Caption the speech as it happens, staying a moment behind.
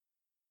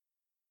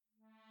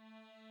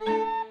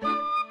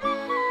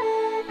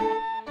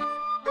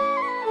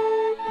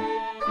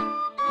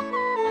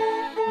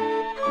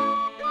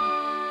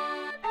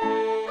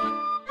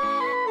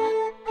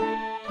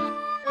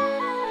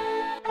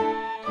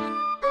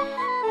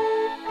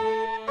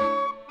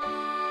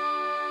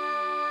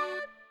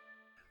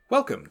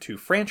Welcome to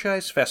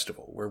Franchise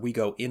Festival, where we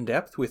go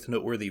in-depth with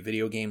noteworthy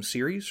video game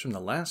series from the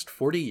last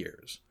 40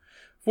 years.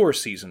 For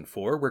Season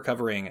 4, we're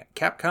covering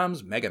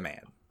Capcom's Mega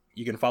Man.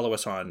 You can follow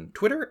us on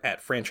Twitter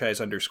at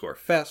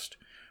franchise_fest,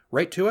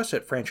 write to us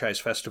at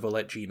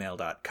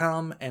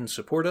franchisefestival@gmail.com, and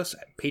support us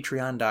at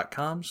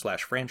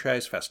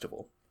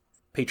patreon.com/franchisefestival.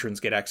 Patrons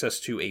get access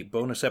to a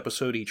bonus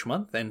episode each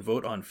month and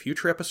vote on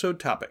future episode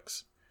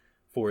topics.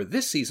 For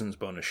this season's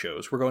bonus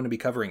shows, we're going to be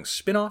covering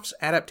spin-offs,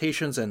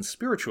 adaptations, and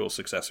spiritual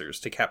successors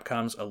to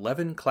Capcom's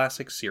 11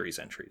 classic series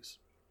entries.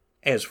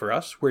 As for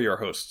us, we're your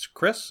hosts,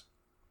 Chris.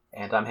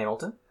 And I'm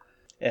Hamilton.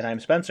 And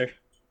I'm Spencer.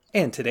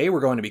 And today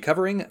we're going to be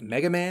covering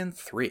Mega Man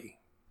 3.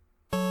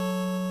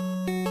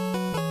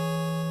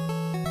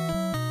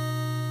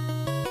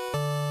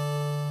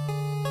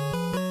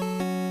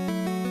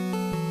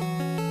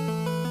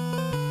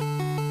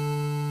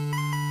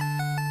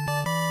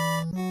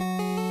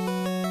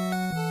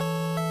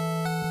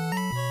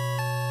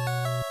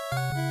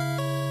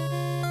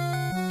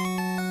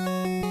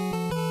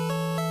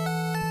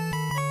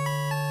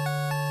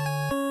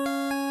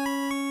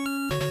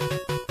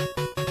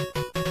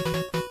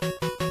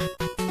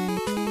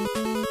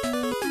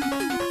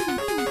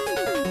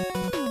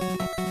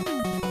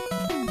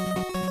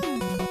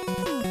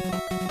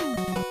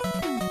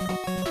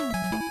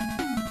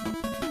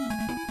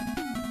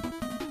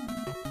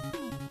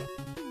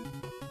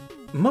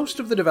 Most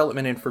of the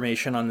development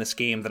information on this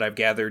game that I've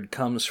gathered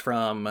comes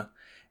from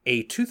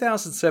a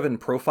 2007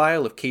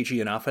 profile of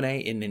Keiji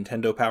Inafune in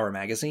Nintendo Power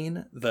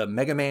Magazine, the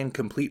Mega Man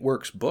Complete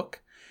Works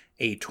book,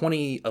 a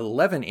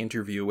 2011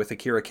 interview with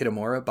Akira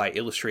Kitamura by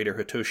illustrator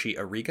Hitoshi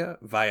Ariga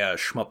via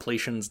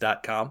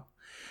shmuplations.com,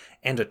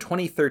 and a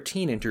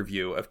 2013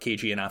 interview of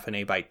Keiji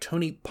Inafune by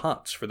Tony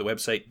Ponce for the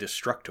website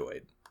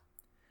Destructoid.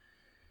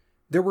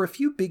 There were a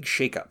few big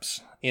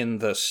shakeups in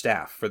the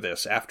staff for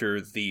this after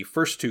the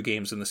first two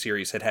games in the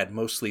series had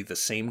mostly the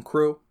same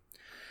crew.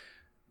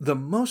 The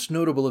most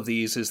notable of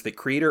these is that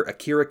creator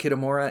Akira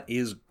Kitamura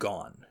is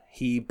gone.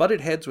 He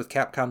butted heads with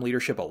Capcom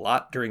leadership a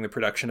lot during the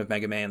production of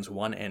Mega Man's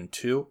 1 and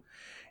 2,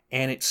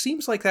 and it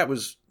seems like that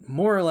was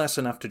more or less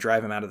enough to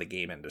drive him out of the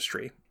game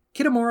industry.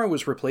 Kitamura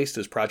was replaced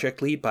as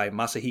project lead by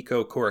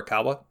Masahiko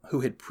Kurakawa,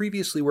 who had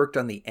previously worked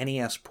on the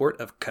NES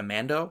port of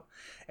Commando,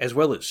 as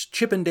well as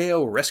Chip 'n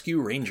Dale Rescue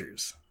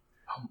Rangers.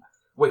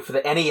 Wait, for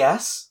the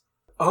NES?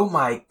 Oh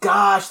my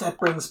gosh, that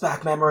brings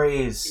back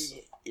memories.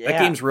 Yeah.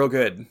 That game's real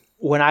good.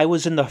 When I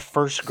was in the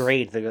first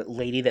grade, the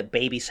lady that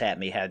babysat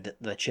me had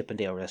the Chip 'n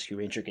Dale Rescue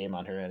Ranger game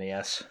on her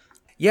NES.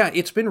 Yeah,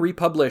 it's been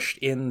republished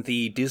in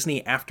the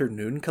Disney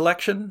Afternoon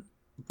Collection,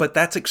 but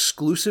that's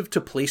exclusive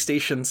to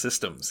PlayStation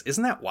systems.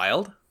 Isn't that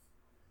wild?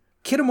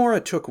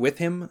 Kitamura took with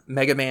him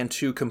Mega Man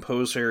 2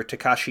 composer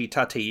Takashi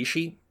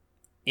Tateishi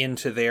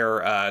into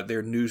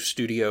their new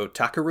studio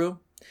Takaru.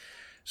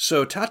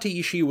 So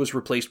Tateishi was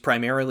replaced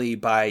primarily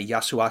by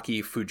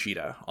Yasuaki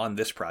Fujita on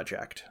this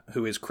project,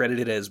 who is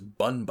credited as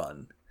Bun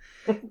Bun.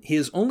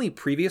 His only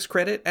previous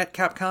credit at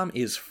Capcom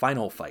is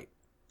Final Fight.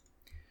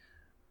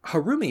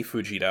 Harumi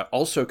Fujita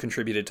also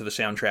contributed to the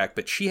soundtrack,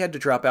 but she had to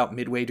drop out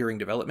midway during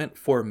development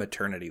for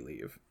maternity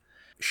leave.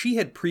 She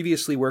had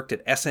previously worked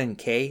at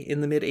SNK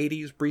in the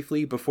mid-80s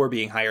briefly before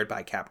being hired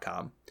by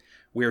Capcom,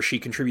 where she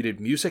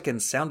contributed music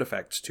and sound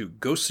effects to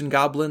Ghosts and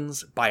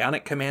Goblins,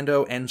 Bionic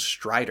Commando, and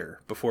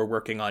Strider before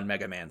working on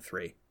Mega Man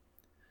 3.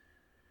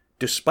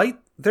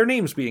 Despite their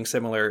names being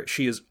similar,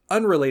 she is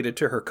unrelated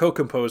to her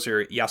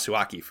co-composer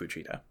Yasuaki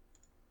Fujita.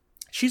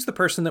 She's the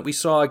person that we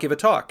saw give a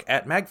talk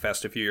at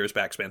MagFest a few years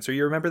back, Spencer.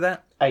 You remember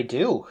that? I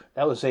do.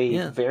 That was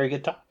a very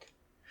good talk.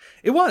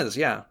 It was,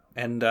 yeah.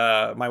 And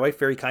my wife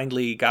very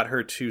kindly got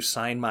her to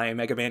sign my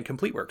Mega Man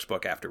Complete Works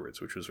book afterwards,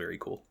 which was very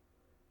cool.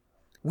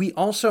 We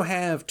also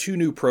have two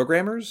new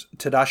programmers,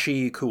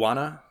 Tadashi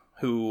Kuwana,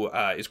 who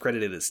is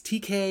credited as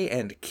TK,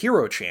 and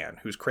Kiro-chan,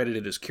 who's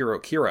credited as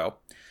Kiro.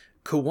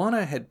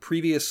 Kuwana had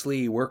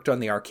previously worked on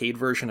the arcade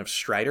version of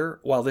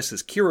Strider, while this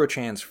is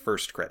Kiro-chan's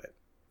first credit.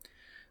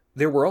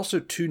 There were also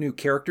two new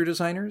character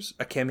designers,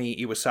 Akemi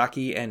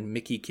Iwasaki and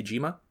Miki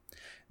Kijima.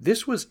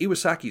 This was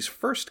Iwasaki's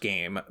first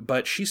game,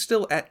 but she's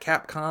still at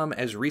Capcom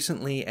as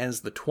recently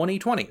as the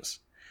 2020s.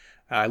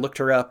 I looked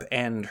her up,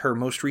 and her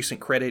most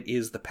recent credit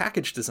is the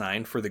package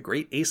design for the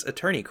Great Ace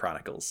Attorney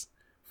Chronicles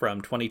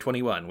from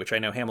 2021, which I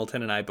know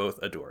Hamilton and I both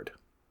adored.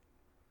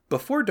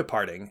 Before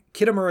departing,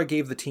 Kitamura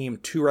gave the team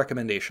two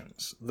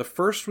recommendations. The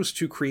first was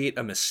to create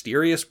a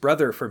mysterious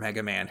brother for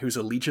Mega Man whose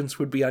allegiance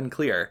would be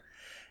unclear,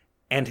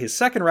 and his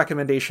second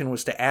recommendation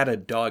was to add a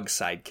dog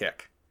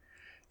sidekick.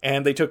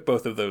 And they took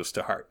both of those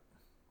to heart.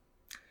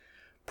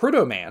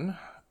 Proto Man,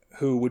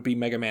 who would be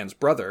Mega Man's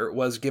brother,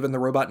 was given the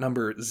robot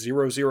number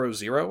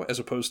 000 as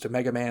opposed to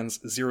Mega Man's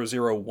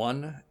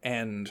 001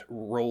 and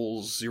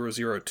Roll's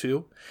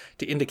 002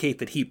 to indicate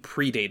that he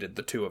predated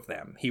the two of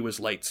them. He was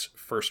Light's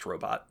first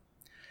robot.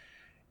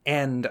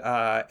 And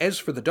as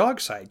for the dog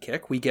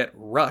sidekick, we get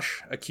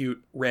Rush, a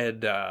cute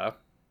red, I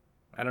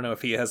don't know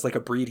if he has like a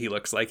breed he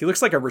looks like. He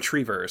looks like a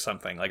retriever or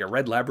something, like a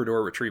red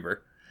Labrador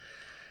retriever.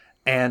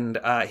 And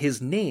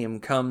his name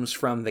comes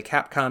from the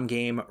Capcom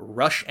game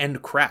Rush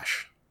and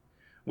Crash,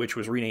 which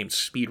was renamed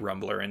Speed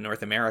Rumbler in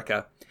North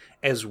America,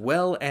 as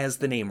well as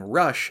the name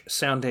Rush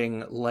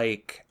sounding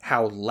like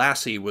how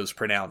Lassie was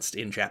pronounced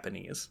in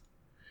Japanese,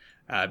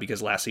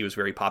 because Lassie was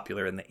very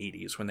popular in the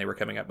 80s when they were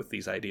coming up with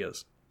these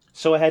ideas.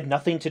 So it had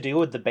nothing to do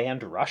with the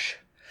band Rush?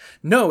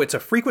 No, it's a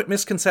frequent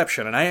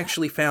misconception, and I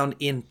actually found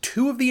in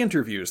 2 of the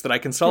interviews that I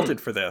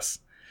consulted for this,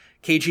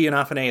 Keiji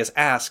Inafune is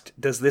asked,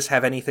 does this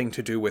have anything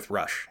to do with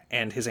Rush?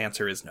 And his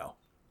answer is no.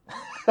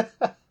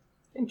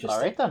 Interesting. All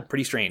right, then.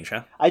 Pretty strange,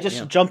 huh? I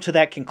just jumped to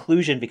that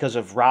conclusion because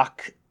of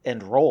rock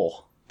and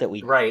roll that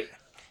we... Right.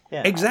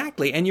 Yeah.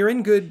 Exactly, and you're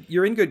in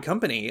good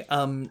company.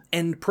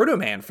 And Proto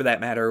Man, for that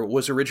matter,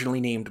 was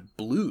originally named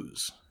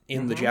Blues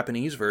in the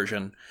Japanese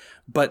version,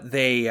 but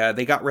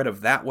they got rid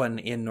of that one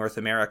in North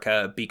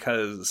America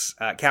because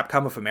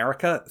Capcom of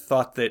America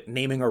thought that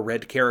naming a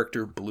red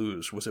character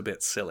Blues was a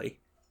bit silly.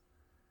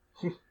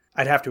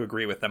 I'd have to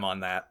agree with them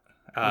on that.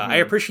 I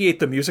appreciate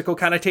the musical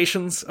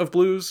connotations of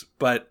blues,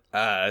 but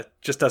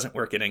just doesn't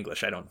work in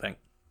English, I don't think.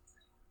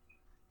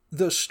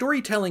 The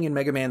storytelling in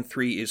Mega Man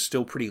 3 is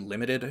still pretty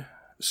limited,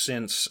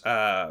 since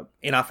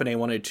Inafune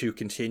wanted to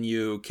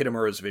continue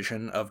Kitamura's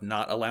vision of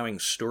not allowing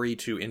story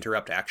to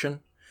interrupt action.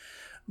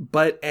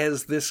 But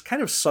as this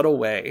kind of subtle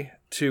way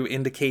to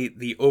indicate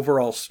the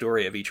overall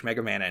story of each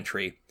Mega Man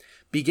entry,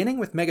 beginning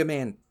with Mega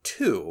Man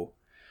 2,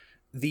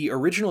 the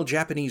original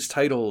Japanese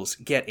titles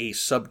get a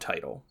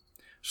subtitle.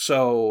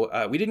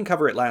 So, we didn't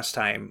cover it last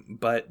time,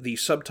 but the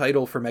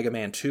subtitle for Mega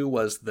Man 2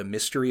 was The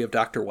Mystery of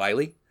Dr.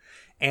 Wily,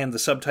 and the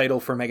subtitle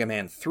for Mega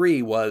Man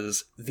 3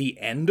 was The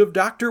End of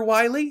Dr.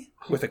 Wily,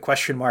 with a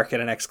question mark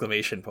and an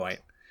exclamation point.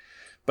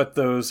 But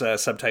those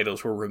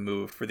subtitles were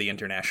removed for the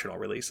international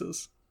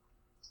releases.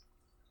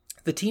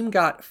 The team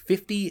got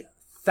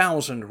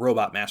 50,000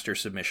 Robot Master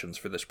submissions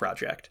for this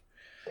project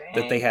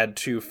that they had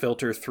to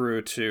filter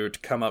through to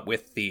come up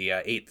with the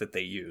 8 that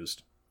they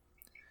used.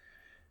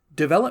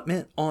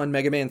 Development on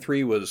Mega Man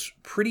 3 was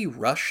pretty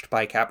rushed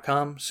by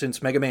Capcom,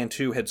 since Mega Man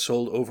 2 had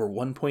sold over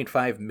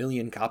 1.5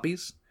 million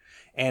copies,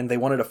 and they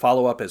wanted to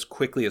follow up as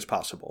quickly as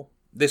possible.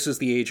 This is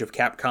the age of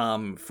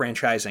Capcom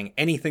franchising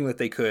anything that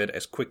they could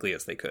as quickly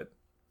as they could.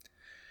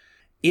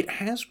 It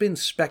has been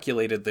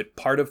speculated that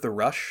part of the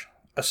rush,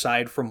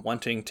 aside from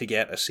wanting to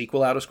get a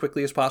sequel out as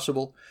quickly as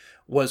possible,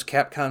 was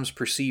Capcom's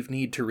perceived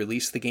need to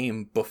release the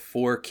game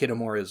before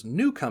Kitamura's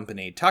new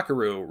company,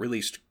 Takaru,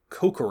 released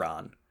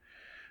Kokoran,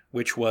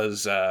 which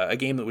was a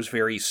game that was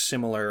very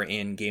similar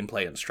in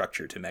gameplay and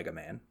structure to Mega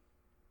Man.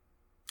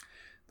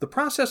 The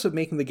process of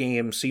making the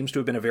game seems to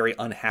have been a very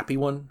unhappy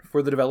one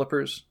for the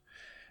developers,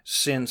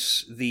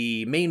 since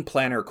the main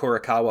planner,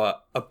 Kurakawa,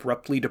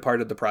 abruptly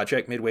departed the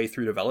project midway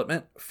through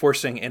development,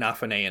 forcing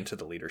Inafune into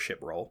the leadership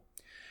role.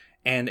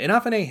 And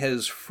Inafune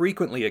has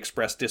frequently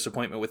expressed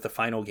disappointment with the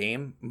final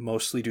game,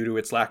 mostly due to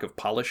its lack of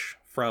polish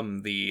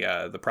from the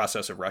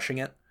process of rushing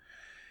it.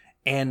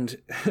 And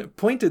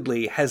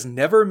pointedly has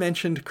never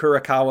mentioned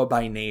Kurakawa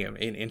by name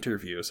in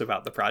interviews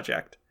about the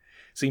project.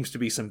 Seems to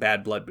be some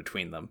bad blood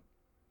between them.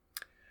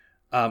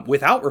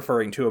 Without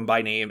referring to him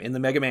by name, in the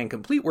Mega Man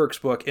Complete Works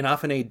book,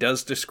 Inafune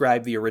does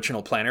describe the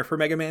original planner for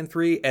Mega Man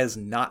 3 as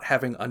not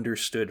having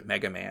understood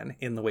Mega Man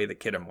in the way that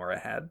Kitamura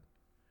had.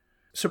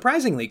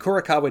 Surprisingly,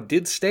 Kurakawa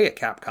did stay at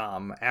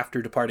Capcom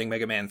after departing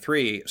Mega Man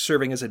 3,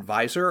 serving as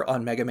advisor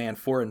on Mega Man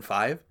 4 and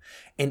 5,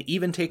 and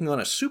even taking on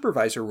a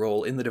supervisor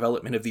role in the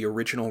development of the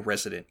original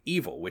Resident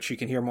Evil, which you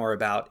can hear more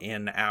about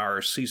in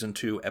our Season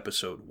 2,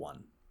 Episode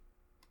 1.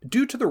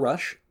 Due to the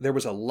rush, there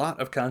was a lot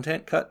of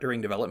content cut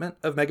during development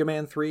of Mega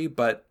Man 3,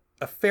 but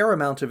a fair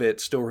amount of it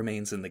still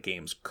remains in the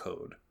game's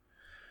code.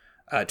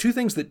 2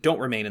 things that don't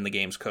remain in the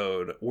game's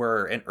code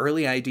were an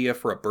early idea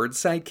for a bird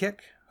sidekick,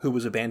 who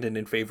was abandoned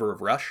in favor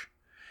of Rush,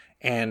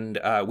 and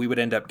we would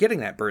end up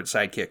getting that bird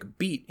sidekick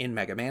beat in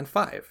Mega Man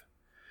 5.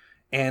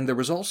 And there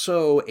was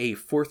also a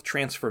 4th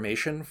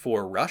transformation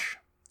for Rush,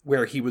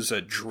 where he was a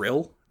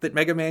drill that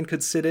Mega Man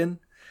could sit in,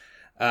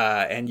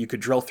 and you could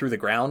drill through the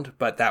ground,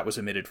 but that was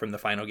omitted from the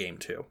final game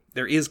too.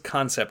 There is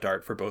concept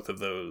art for both of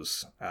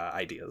those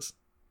ideas.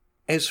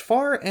 As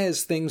far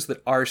as things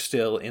that are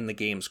still in the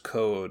game's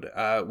code,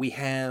 we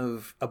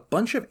have a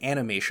bunch of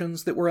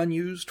animations that were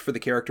unused for the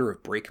character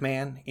of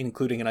Breakman,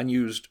 including an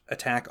unused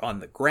attack on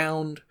the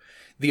ground,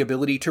 the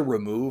ability to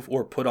remove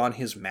or put on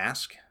his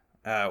mask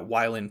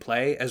while in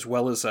play, as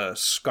well as a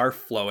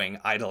scarf-flowing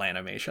idle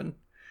animation,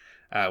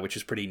 which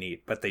is pretty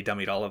neat, but they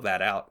dummied all of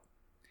that out.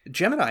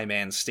 Gemini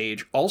Man's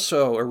stage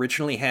also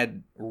originally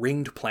had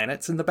ringed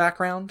planets in the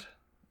background.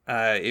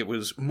 It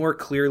was more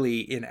clearly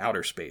in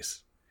outer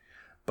space,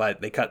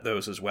 but they cut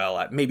those as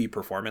well. Maybe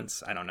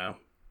performance, I don't know.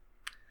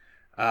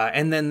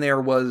 And then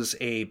there was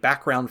a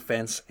background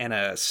fence and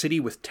a city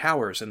with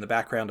towers in the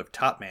background of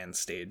Top Man's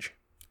stage.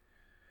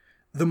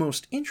 The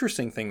most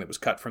interesting thing that was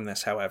cut from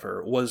this,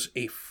 however, was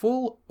a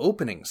full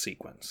opening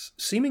sequence,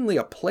 seemingly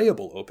a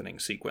playable opening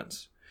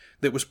sequence,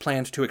 that was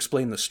planned to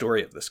explain the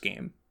story of this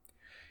game.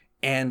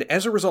 And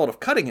as a result of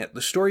cutting it,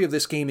 the story of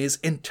this game is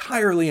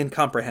entirely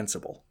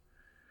incomprehensible.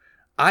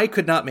 I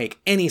could not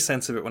make any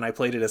sense of it when I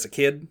played it as a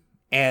kid,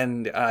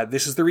 and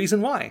this is the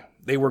reason why.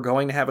 They were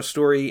going to have a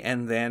story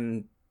and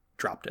then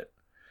dropped it.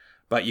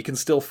 But you can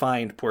still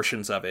find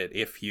portions of it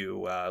if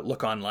you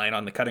look online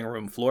on the Cutting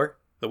Room Floor,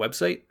 the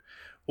website,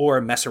 or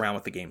mess around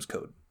with the game's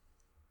code.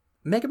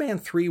 Mega Man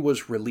 3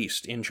 was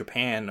released in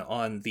Japan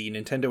on the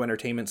Nintendo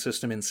Entertainment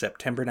System in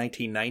September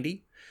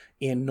 1990,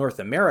 in North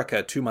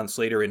America 2 months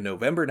later in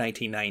November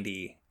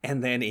 1990,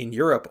 and then in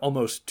Europe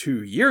almost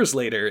 2 years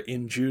later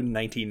in June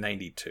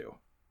 1992.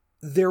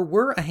 There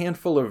were a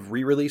handful of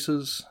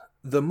re-releases.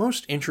 The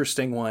most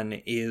interesting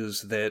one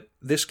is that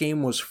this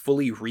game was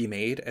fully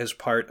remade as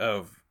part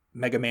of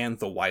Mega Man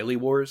The Wily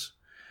Wars,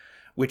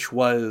 which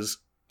was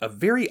a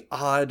very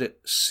odd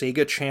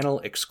Sega Channel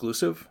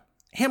exclusive.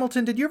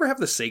 Hamilton, did you ever have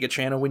the Sega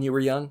Channel when you were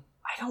young?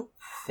 I don't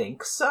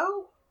think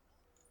so.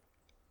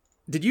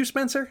 Did you,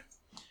 Spencer?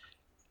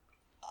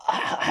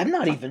 I'm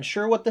not even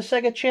sure what the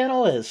Sega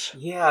Channel is.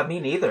 Yeah, me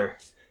neither.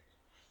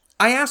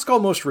 I ask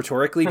almost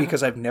rhetorically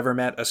because I've never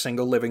met a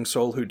single living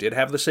soul who did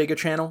have the Sega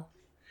Channel.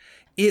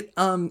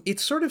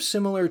 It's sort of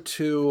similar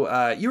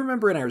to, you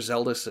remember in our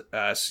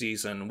Zelda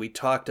season, we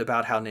talked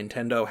about how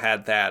Nintendo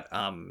had that,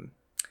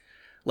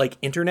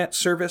 internet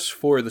service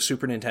for the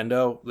Super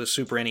Nintendo, the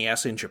Super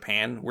NES in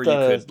Japan, where you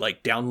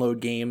could, download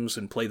games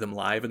and play them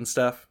live and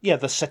stuff. Yeah,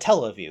 the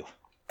Satellaview.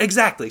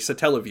 Exactly,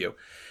 Satellaview.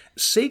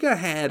 Sega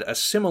had a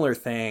similar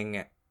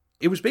thing.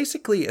 It was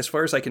basically, as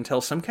far as I can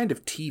tell, some kind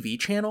of TV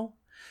channel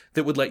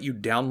that would let you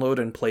download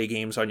and play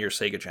games on your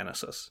Sega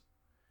Genesis.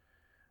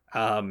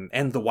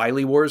 And the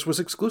Wily Wars was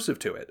exclusive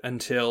to it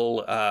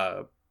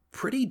until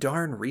pretty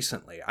darn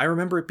recently. I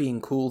remember it being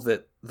cool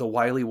that the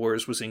Wily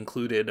Wars was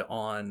included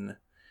on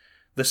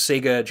the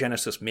Sega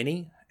Genesis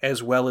Mini,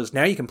 as well as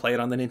now you can play it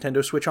on the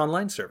Nintendo Switch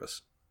Online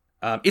service.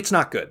 It's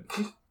not good.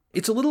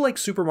 It's a little like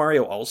Super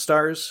Mario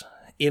All-Stars,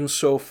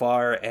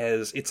 insofar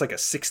as it's like a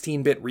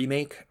 16-bit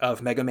remake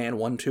of Mega Man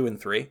 1, 2, and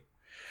 3.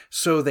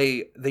 So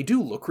they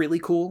do look really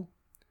cool,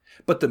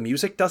 but the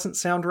music doesn't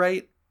sound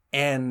right,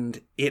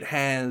 and it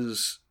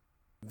has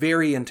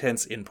very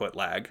intense input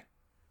lag.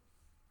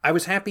 I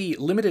was happy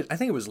Limited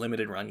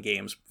Run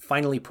Games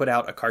finally put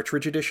out a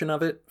cartridge edition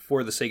of it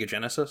for the Sega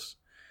Genesis,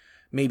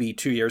 maybe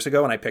 2 years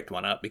ago, and I picked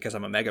one up because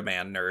I'm a Mega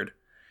Man nerd.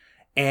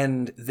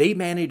 And they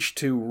managed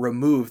to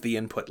remove the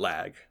input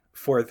lag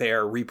for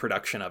their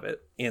reproduction of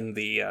it in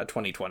the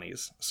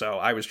 2020s. So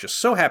I was just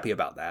so happy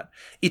about that.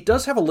 It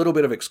does have a little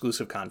bit of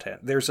exclusive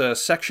content. There's a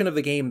section of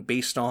the game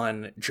based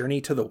on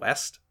Journey to the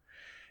West,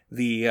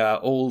 the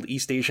old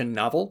East Asian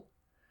novel,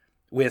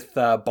 with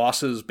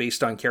bosses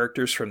based on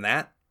characters from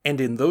that. And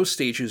in those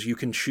stages, you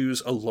can choose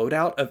a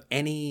loadout of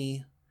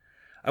any,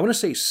 I want to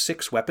say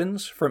 6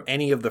 weapons from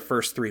any of the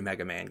first 3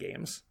 Mega Man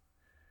games.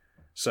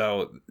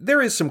 So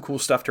there is some cool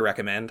stuff to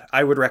recommend.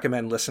 I would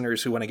recommend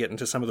listeners who want to get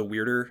into some of the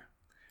weirder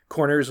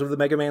corners of the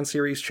Mega Man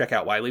series check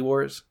out Wily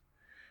Wars,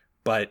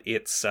 but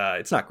it's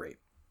not great.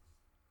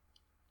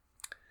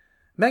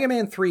 Mega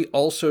Man 3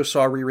 also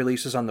saw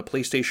re-releases on the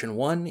PlayStation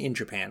 1 in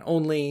Japan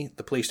only,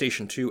 the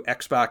PlayStation 2,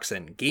 Xbox,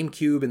 and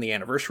GameCube in the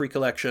Anniversary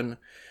Collection,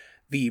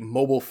 the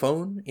mobile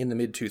phone in the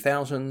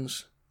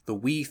mid-2000s, the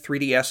Wii,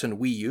 3DS, and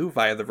Wii U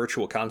via the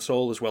Virtual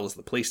Console, as well as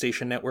the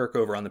PlayStation Network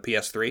over on the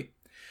PS3,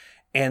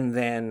 and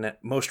then,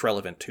 most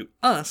relevant to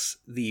us,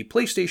 the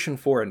PlayStation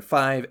 4 and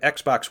 5,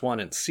 Xbox One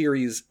and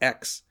Series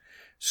X,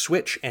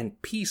 Switch, and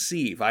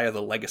PC via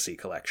the Legacy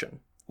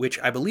Collection, which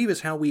I believe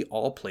is how we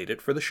all played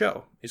it for the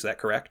show. Is that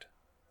correct?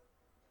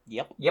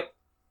 Yep.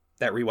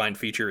 That rewind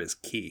feature is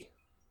key.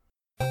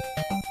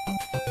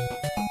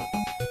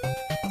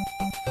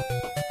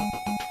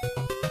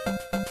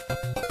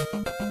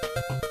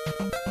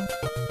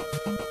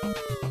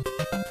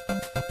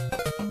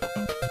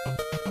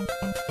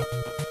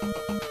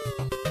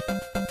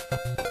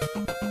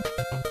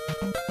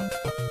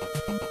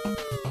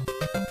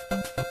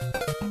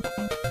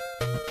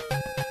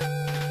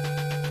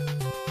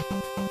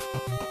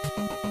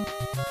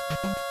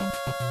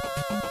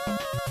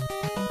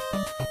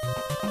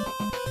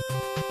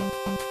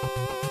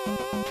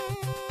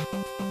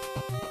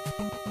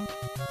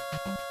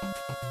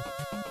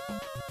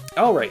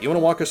 All right, you want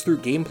to walk us through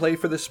gameplay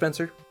for this,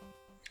 Spencer?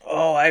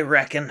 Oh, I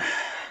reckon.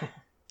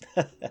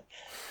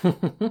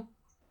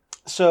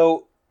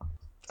 So,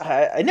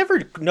 I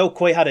never know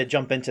quite how to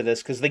jump into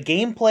this, because the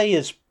gameplay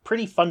is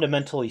pretty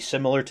fundamentally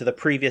similar to the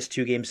previous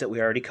 2 games that we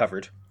already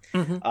covered.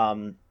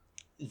 Mm-hmm.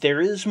 There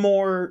is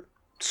more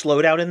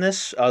slowdown in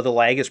this. The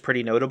lag is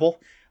pretty notable,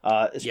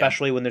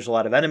 especially when there's a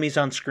lot of enemies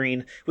on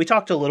screen. We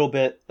talked a little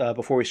bit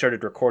before we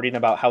started recording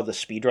about how the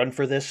speedrun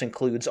for this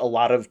includes a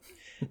lot of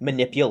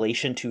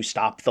manipulation to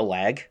stop the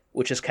lag,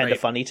 which is kind of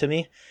funny to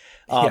me.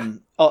 A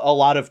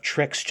lot of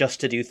tricks just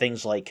to do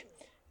things like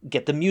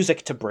get the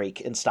music to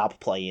break and stop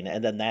playing,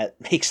 and then that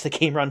makes the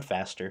game run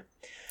faster.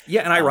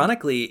 Yeah, and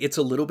ironically, it's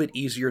a little bit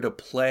easier to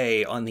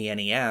play on the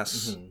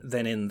NES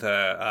than in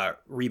the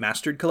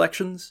remastered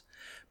collections,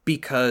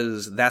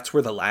 because that's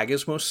where the lag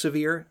is most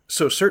severe.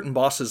 So certain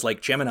bosses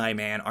like Gemini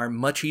Man are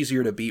much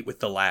easier to beat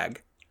with the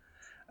lag,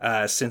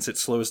 since it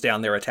slows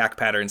down their attack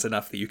patterns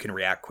enough that you can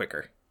react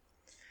quicker.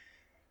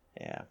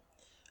 Yeah.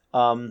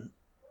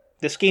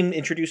 This game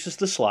introduces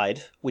the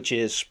slide, which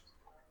is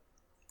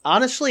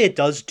Honestly, it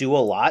does do a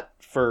lot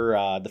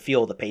for the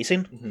feel of the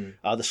pacing.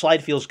 The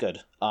slide feels good.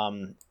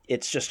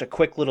 It's just a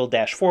quick little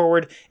dash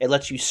forward. It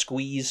lets you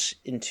squeeze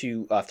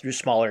into through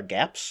smaller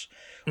gaps,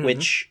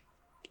 which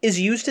is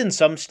used in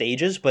some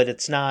stages, but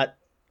it's not...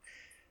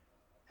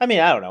 I mean,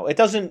 I don't know. It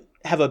doesn't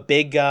have a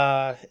big...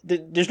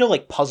 there's no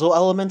like puzzle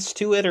elements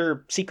to it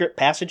or secret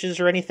passages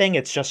or anything.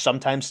 It's just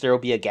sometimes there will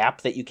be a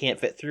gap that you can't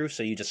fit through,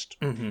 so you just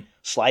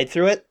slide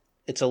through it.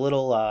 It's a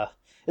little...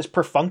 is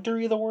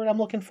perfunctory the word I'm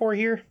looking for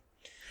here?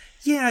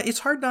 Yeah, it's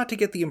hard not to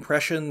get the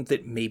impression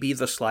that maybe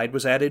the slide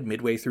was added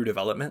midway through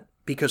development,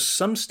 because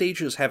some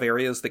stages have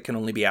areas that can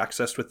only be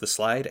accessed with the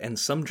slide, and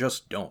some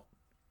just don't.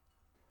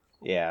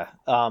 Yeah.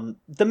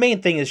 The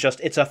main thing is just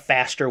it's a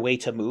faster way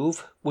to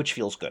move, which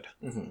feels good.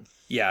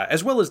 Yeah,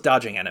 as well as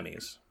dodging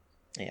enemies.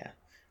 Yeah.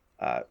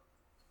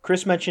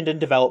 Chris mentioned in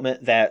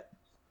development that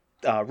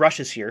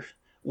Rush is here.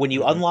 When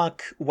you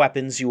unlock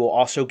weapons, you will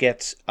also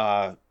get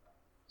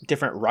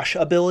different Rush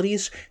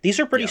abilities.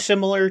 These are pretty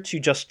similar to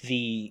just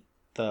the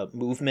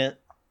movement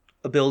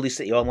abilities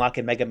that you unlock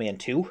in Mega Man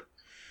 2.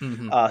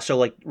 So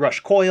like Rush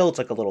Coil, it's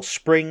like a little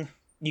spring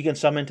you can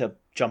summon to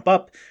jump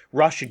up.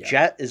 Rush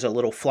Jet is a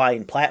little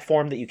flying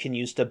platform that you can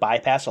use to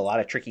bypass a lot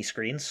of tricky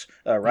screens.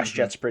 Rush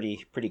Jet's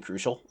pretty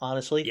crucial,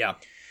 honestly. Yeah.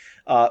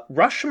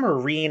 Rush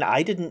Marine,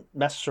 I didn't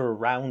mess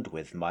around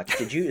with much.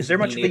 Did you? Is there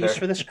much of a use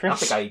for this,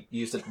 Chris? I think I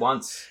used it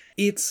once.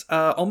 It's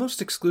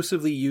almost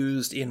exclusively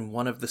used in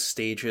one of the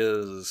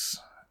stages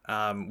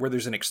where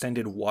there's an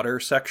extended water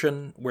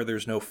section where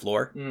there's no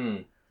floor.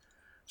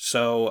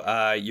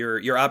 So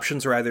your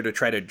options are either to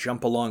try to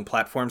jump along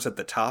platforms at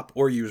the top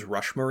or use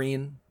Rush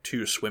Marine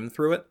to swim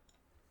through it.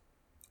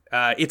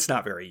 It's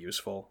not very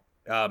useful.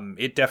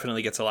 It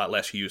definitely gets a lot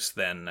less use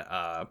than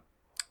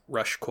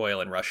Rush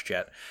Coil and Rush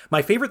Jet.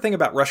 My favorite thing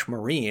about Rush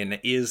Marine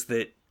is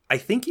that I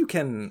think you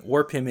can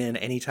warp him in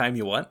anytime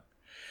you want,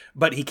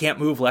 but he can't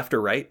move left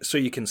or right, so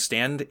you can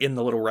stand in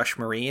the little Rush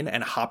Marine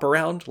and hop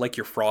around like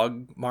your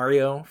Frog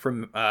Mario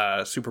from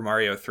Super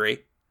Mario 3.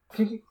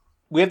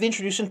 We have the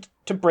introduction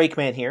to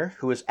Breakman here,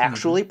 who is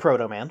actually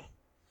Proto Man.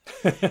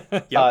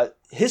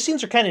 His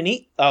scenes are kind of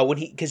neat when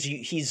because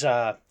he's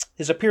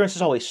his appearance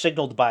is always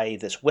signaled by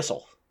this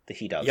whistle that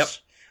he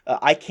does.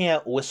 I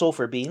can't whistle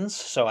for beans,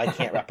 so I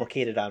can't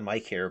replicate it on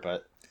mic here,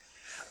 but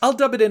I'll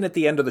dub it in at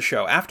the end of the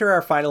show. After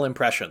our final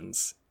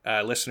impressions,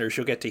 listeners,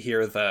 you'll get to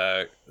hear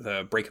the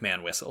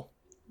Breakman whistle.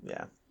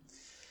 Yeah.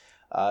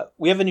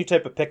 We have a new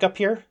type of pickup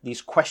here,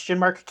 these question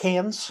mark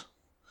cans.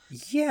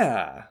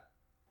 Yeah.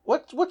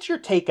 What's your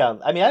take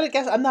on... I mean, I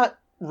guess I'm not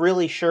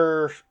really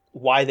sure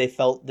why they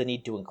felt the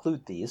need to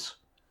include these.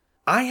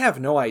 I have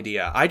no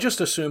idea. I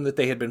just assumed that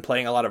they had been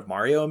playing a lot of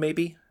Mario,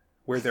 maybe,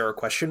 where there are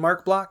question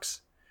mark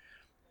blocks.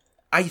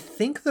 I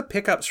think the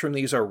pickups from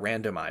these are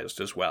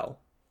randomized as well.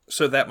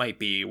 So that might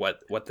be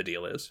what the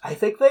deal is. I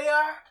think they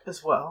are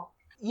as well.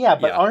 Yeah,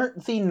 but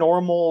aren't the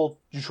normal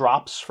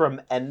drops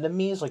from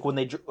enemies, like when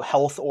they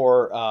health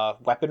or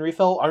weapon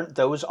refill, aren't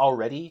those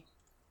already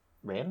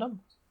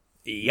random?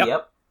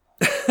 Yep.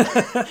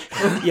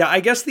 Yeah, I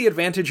guess the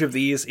advantage of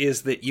these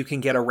is that you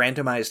can get a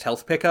randomized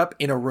health pickup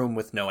in a room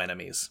with no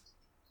enemies.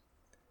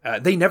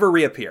 They never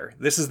reappear.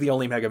 This is the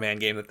only Mega Man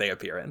game that they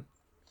appear in.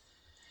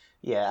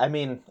 Yeah, I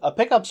mean, a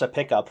pickup's a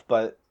pickup,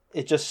 but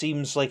it just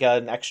seems like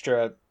an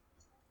extra...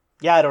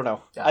 Yeah, I don't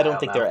know. I don't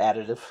think they're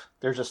additive.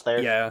 They're just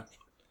there. Yeah.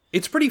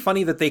 It's pretty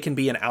funny that they can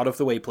be in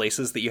out-of-the-way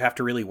places that you have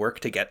to really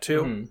work to get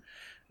to.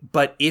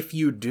 But if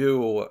you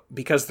do,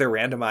 because they're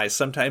randomized,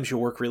 sometimes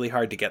you'll work really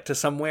hard to get to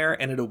somewhere,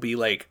 and it'll be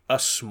like a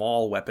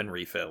small weapon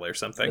refill or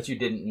something. That you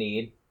didn't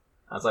need.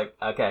 I was like,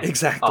 okay.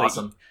 Exactly.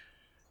 Awesome.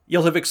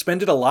 You'll have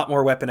expended a lot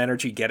more weapon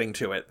energy getting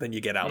to it than you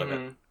get out of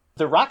it.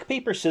 The rock,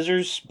 paper,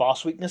 scissors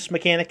boss weakness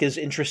mechanic is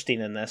interesting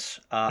in this.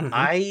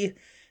 I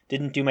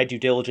didn't do my due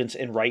diligence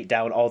and write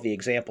down all the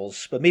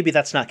examples, but maybe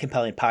that's not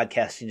compelling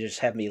podcasting to just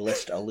have me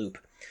list a loop.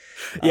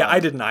 Yeah, I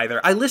didn't either.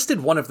 I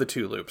listed one of the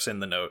two loops in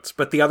the notes,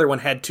 but the other one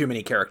had too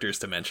many characters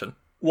to mention.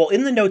 Well,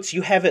 in the notes,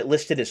 you have it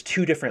listed as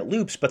two different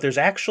loops, but there's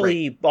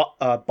actually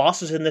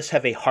bosses in this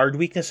have a hard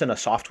weakness and a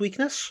soft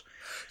weakness.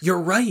 You're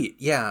right,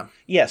 yeah.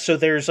 Yeah, so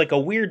there's like a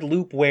weird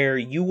loop where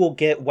you will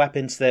get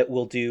weapons that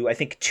will do, I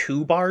think,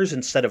 2 bars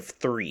instead of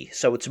 3.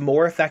 So it's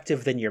more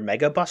effective than your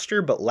Mega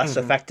Buster, but less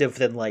effective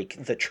than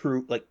like the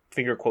true, like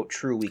finger quote,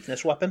 true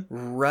weakness weapon.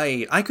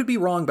 Right. I could be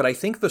wrong, but I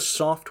think the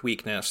soft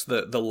weakness,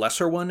 the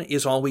lesser one,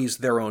 is always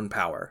their own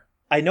power.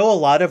 I know a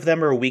lot of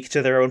them are weak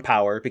to their own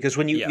power, because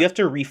when you have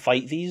to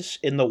refight these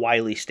in the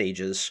Wily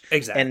stages.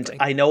 Exactly. And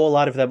I know a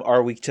lot of them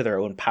are weak to their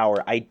own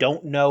power. I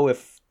don't know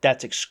if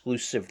that's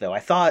exclusive, though.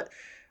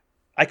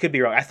 I could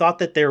be wrong. I thought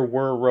that there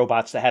were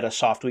robots that had a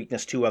soft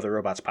weakness to other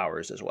robots'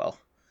 powers as well.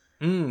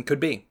 Could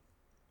be.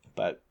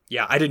 But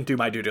yeah, I didn't do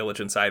my due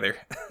diligence either.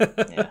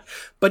 Yeah.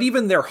 But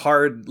even their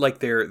hard, like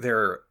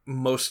their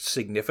most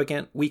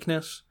significant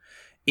weakness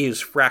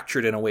is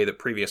fractured in a way that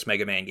previous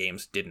Mega Man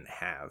games didn't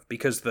have.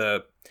 Because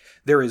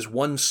there is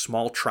one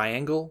small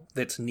triangle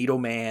that's Needle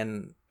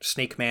Man,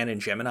 Snake Man,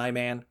 and Gemini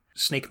Man.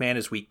 Snake Man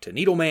is weak to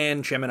Needle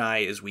Man, Gemini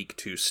is weak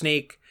to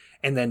Snake,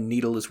 and then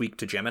Needle is weak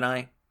to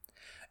Gemini.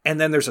 And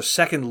then there's a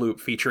second loop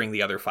featuring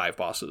the other 5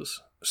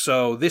 bosses.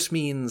 So this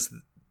means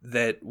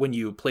that when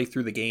you play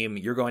through the game,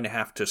 you're going to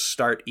have to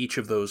start each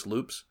of those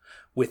loops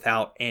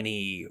without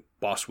any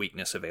boss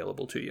weakness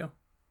available to you.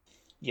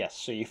 Yes,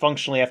 so you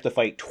functionally have to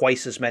fight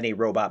twice as many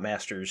Robot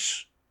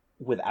Masters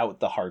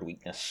without the hard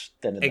weakness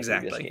than in the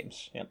previous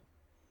games. Yep.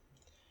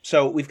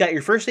 So we've got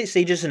your first 8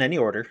 stages in any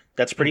order.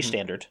 That's pretty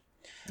standard.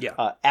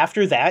 Yeah.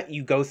 After that,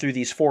 you go through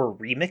these 4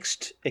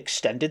 remixed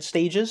extended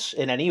stages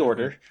in any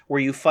order,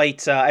 where you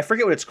fight. I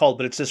forget what it's called,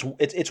 but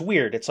it's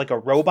weird. It's like a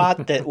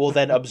robot that will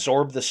then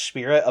absorb the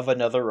spirit of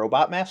another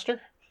Robot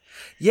Master.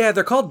 Yeah,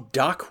 they're called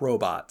dock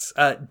robots.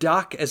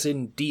 Dock as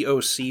in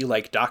DOC,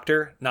 like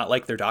doctor, not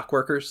like they're dock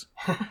workers.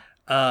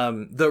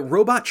 The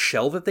robot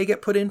shell that they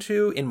get put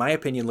into, in my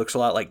opinion, looks a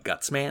lot like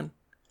Gutsman.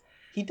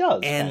 He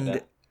does, and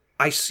kinda.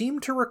 I seem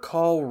to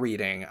recall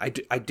reading, I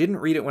didn't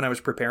read it when I was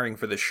preparing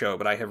for this show,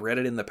 but I have read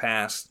it in the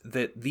past,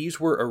 that these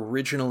were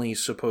originally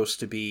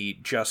supposed to be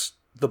just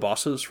the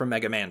bosses from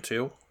Mega Man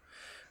 2.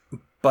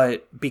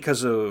 But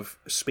because of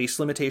space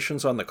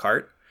limitations on the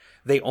cart,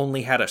 they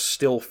only had a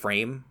still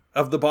frame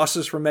of the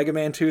bosses from Mega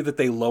Man 2 that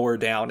they lower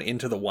down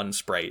into the one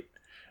sprite.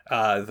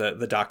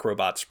 The Doc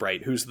Robot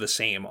sprite, who's the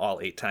same all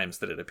 8 times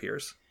that it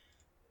appears.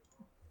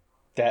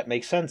 That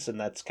makes sense, and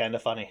that's kind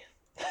of funny.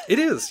 It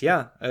is,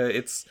 yeah.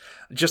 It's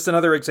just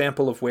another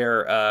example of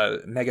where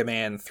Mega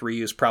Man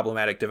 3's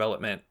problematic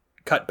development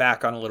cut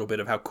back on a little bit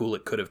of how cool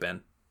it could have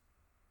been.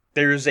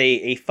 There's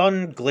a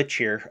fun glitch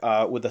here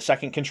with the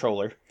second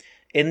controller.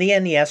 In the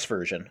NES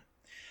version,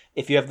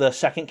 if you have the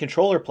second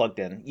controller plugged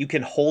in, you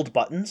can hold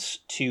buttons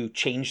to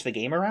change the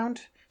game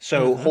around.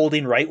 So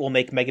holding right will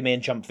make Mega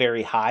Man jump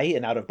very high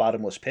and out of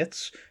bottomless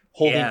pits.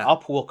 Holding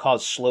up will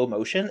cause slow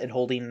motion, and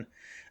holding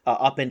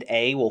up and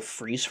A will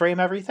freeze frame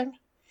everything.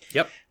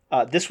 Yep.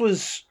 This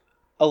was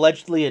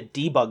allegedly a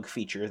debug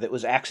feature that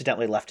was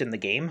accidentally left in the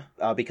game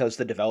because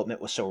the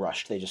development was so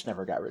rushed. They just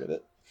never got rid of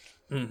it.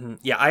 Mm-hmm.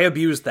 Yeah, I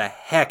abused the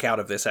heck out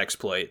of this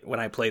exploit when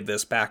I played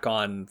this back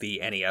on the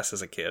NES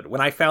as a kid.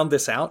 When I found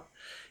this out,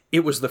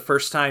 it was the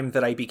first time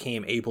that I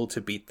became able to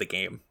beat the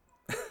game.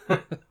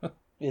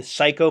 Is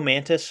Psycho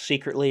Mantis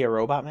secretly a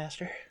Robot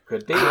Master?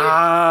 Could be.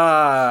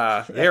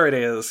 Ah, there it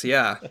is,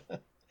 yeah.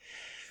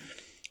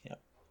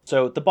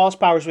 So the boss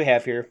powers we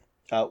have here,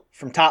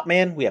 from Top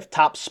Man, we have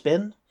Top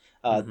Spin.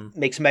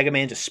 Makes Mega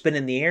Man just spin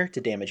in the air to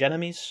damage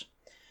enemies.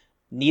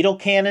 Needle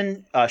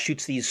Cannon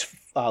shoots these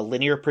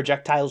linear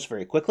projectiles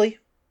very quickly.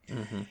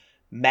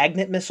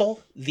 Magnet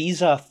Missile,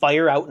 these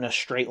fire out in a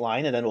straight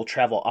line and then will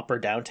travel up or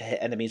down to hit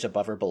enemies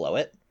above or below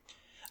it.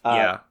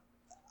 I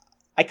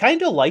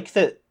kind of like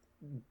that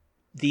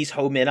these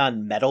home in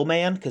on Metal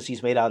Man because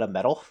he's made out of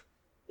metal.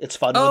 It's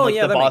fun when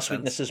the boss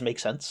weaknesses make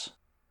sense.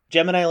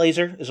 Gemini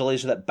Laser is a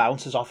laser that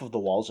bounces off of the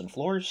walls and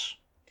floors.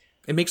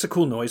 It makes a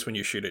cool noise when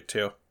you shoot it,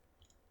 too.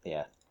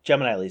 Yeah,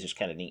 Gemini Laser's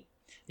kind of neat.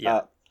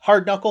 Yeah.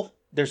 Hard Knuckle,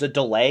 there's a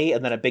delay,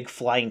 and then a big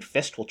flying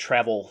fist will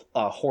travel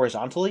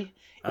horizontally.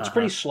 It's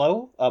pretty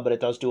slow, but it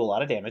does do a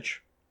lot of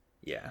damage.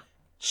 Yeah.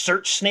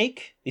 Search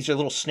Snake, these are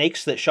little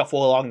snakes that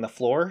shuffle along the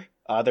floor.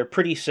 They're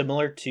pretty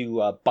similar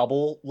to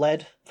Bubble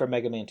Lead from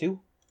Mega Man 2.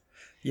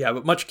 Yeah,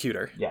 but much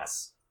cuter.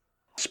 Yes.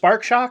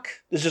 Spark Shock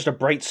is just a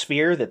bright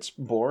sphere that's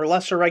more or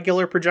less a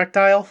regular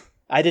projectile.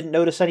 I didn't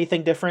notice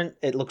anything different.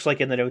 It looks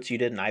like in the notes you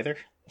didn't either.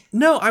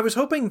 No, I was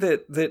hoping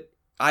that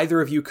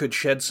either of you could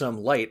shed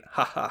some light,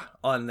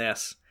 on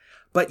this.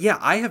 But yeah,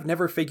 I have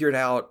never figured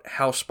out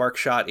how Spark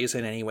Shot is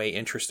in any way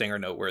interesting or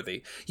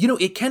noteworthy. You know,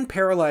 it can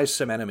paralyze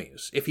some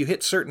enemies. If you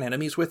hit certain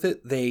enemies with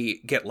it, they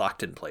get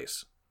locked in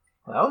place.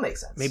 Well, that makes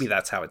sense. Maybe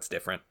that's how it's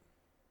different.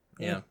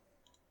 Yeah.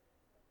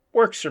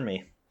 Works for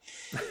me.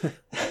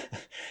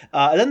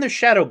 And then there's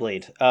Shadow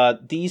Blade.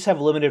 These have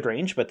limited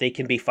range, but they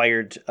can be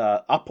fired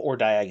up or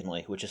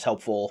diagonally, which is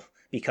helpful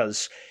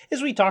because,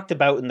 as we talked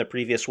about in the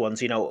previous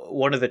ones, you know,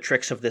 one of the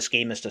tricks of this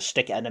game is to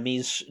stick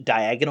enemies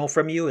diagonal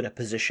from you in a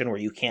position where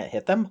you can't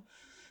hit them.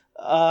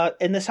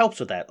 And this helps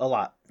with that a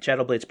lot.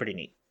 Shadow Blade's pretty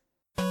neat.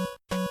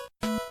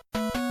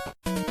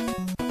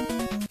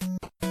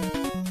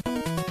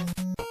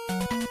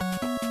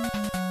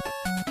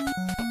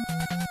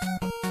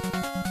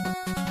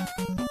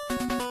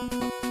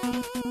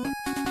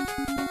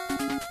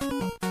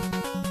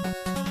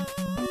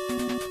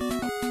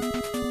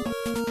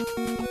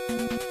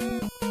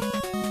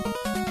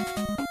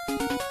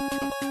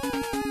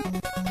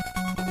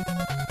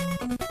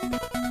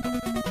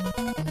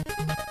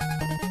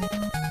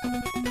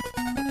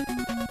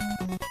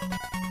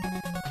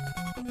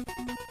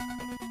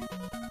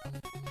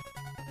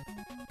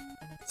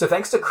 So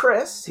thanks to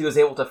Chris, he was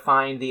able to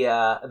find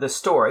the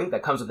story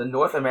that comes with the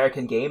North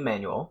American Game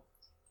Manual.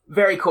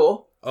 Very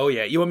cool. Oh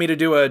yeah, you want me to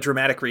do a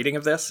dramatic reading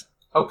of this?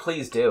 Oh,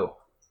 please do.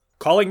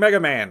 Calling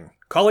Mega Man!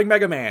 Calling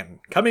Mega Man!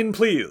 Come in,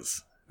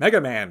 please! Mega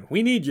Man,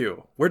 we need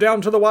you. We're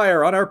down to the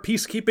wire on our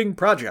peacekeeping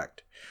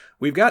project.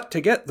 We've got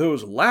to get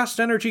those last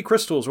energy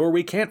crystals or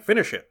we can't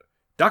finish it.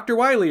 Dr.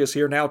 Wily is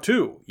here now,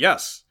 too.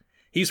 Yes.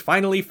 He's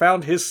finally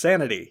found his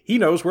sanity. He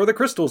knows where the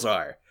crystals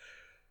are.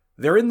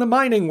 They're in the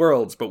mining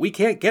worlds, but we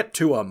can't get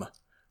to 'em.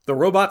 The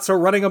robots are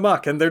running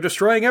amok and they're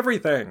destroying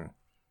everything.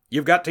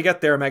 You've got to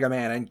get there, Mega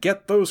Man, and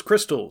get those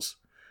crystals.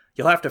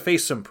 You'll have to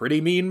face some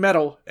pretty mean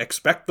metal.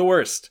 Expect the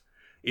worst.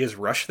 Is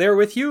Rush there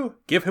with you?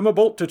 Give him a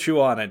bolt to chew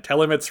on and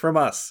tell him it's from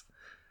us.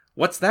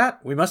 What's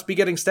that? We must be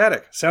getting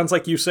static. Sounds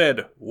like you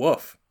said,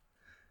 woof.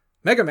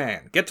 Mega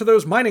Man, get to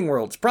those mining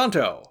worlds,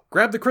 pronto!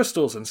 Grab the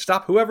crystals and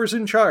stop whoever's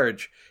in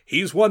charge.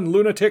 He's one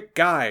lunatic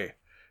guy.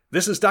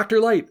 This is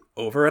Dr. Light,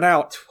 over and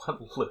out.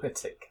 One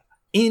lunatic.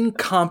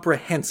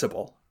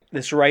 Incomprehensible.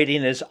 This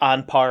writing is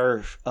on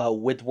par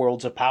with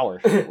Worlds of Power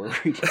that we're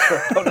reading for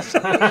our bonus.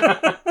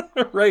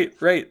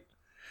 Right.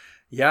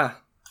 Yeah.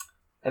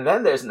 And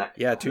then there's an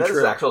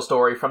true. actual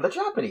story from the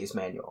Japanese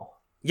manual.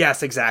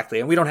 Yes, exactly.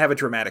 And we don't have a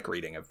dramatic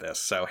reading of this,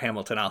 so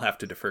Hamilton, I'll have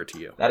to defer to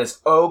you. That is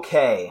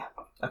okay.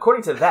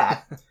 According to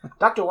that,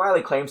 Dr.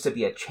 Wily claims to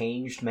be a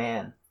changed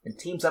man and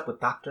teams up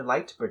with Dr.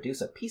 Light to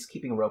produce a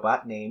peacekeeping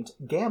robot named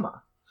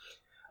Gamma.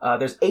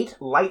 There's 8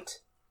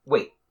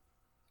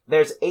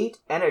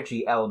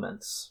 energy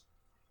elements.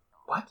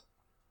 What?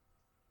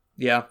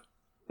 Yeah,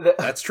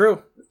 that's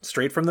true.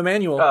 Straight from the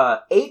manual.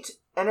 8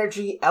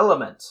 energy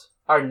elements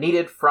are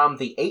needed from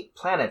the 8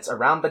 planets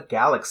around the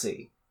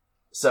galaxy.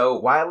 So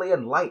Wily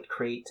and Light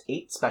create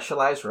 8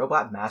 specialized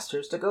robot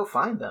masters to go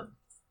find them.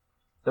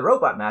 The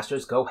robot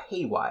masters go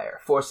haywire,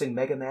 forcing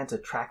Mega Man to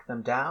track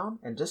them down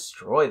and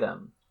destroy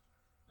them.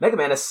 Mega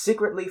Man is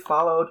secretly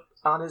followed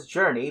on his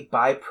journey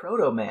by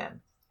Proto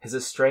Man, his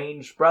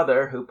estranged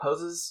brother who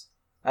poses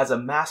as a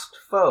masked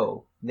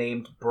foe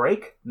named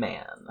Break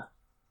Man.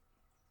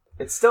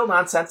 It's still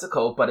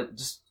nonsensical, but it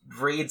just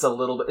reads a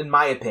little bit, in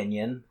my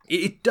opinion.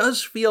 It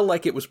does feel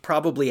like it was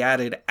probably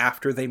added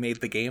after they made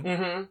the game.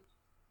 Mm-hmm.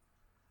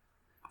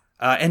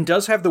 And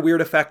does have the weird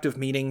effect of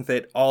meaning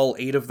that all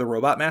 8 of the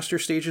Robot Master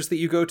stages that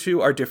you go to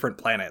are different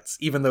planets,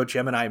 even though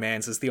Gemini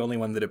Man's is the only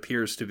one that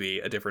appears to be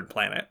a different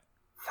planet.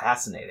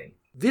 Fascinating.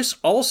 This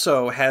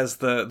also has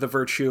the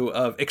virtue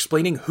of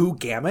explaining who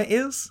Gamma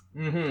is,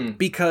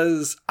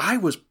 because I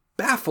was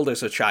baffled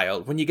as a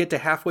child when you get to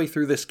halfway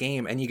through this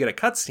game and you get a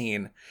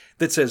cutscene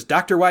that says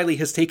Dr. Wily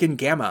has taken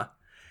Gamma,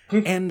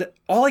 and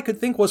all I could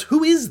think was,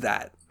 who is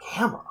that?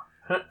 Gamma?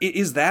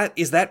 Is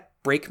that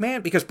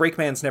Breakman? Because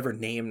Breakman's never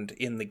named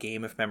in the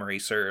game, if memory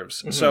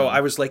serves. So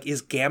I was like,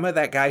 is Gamma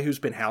that guy who's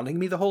been hounding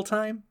me the whole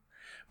time?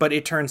 But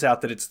it turns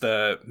out that it's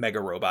the mega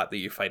robot that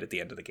you fight at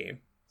the end of the game.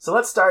 So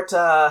let's start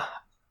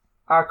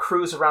our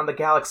cruise around the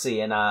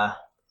galaxy and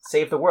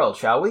save the world,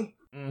 shall we?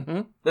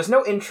 Mm-hmm. There's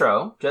no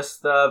intro,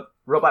 just the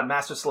Robot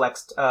Master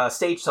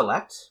stage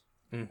select.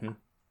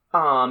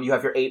 Mm-hmm. You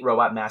have your 8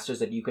 Robot Masters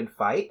that you can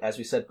fight, as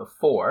we said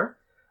before.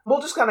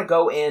 We'll just kind of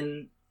go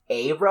in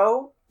a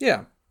row.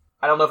 Yeah.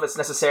 I don't know if it's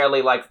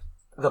necessarily like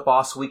the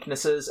boss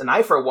weaknesses, and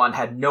I, for one,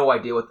 had no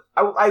idea what...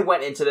 I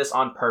went into this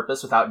on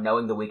purpose without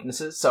knowing the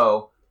weaknesses,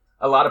 so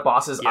a lot of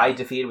bosses I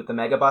defeated with the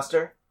Mega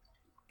Buster.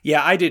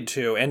 Yeah, I did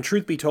too, and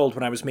truth be told,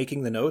 when I was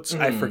making the notes,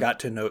 I forgot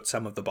to note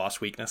some of the boss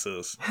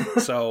weaknesses.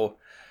 So,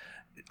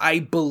 I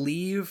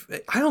believe...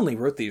 I only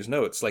wrote these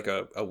notes like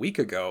a week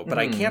ago, but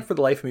I can't for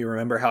the life of me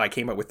remember how I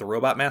came up with the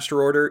Robot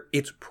Master order.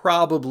 It's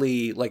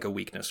probably like a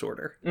weakness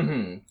order.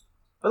 Mm-hmm.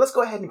 But let's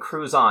go ahead and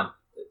cruise on.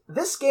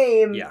 This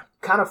game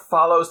kind of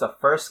follows the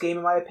first game,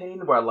 in my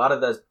opinion, where a lot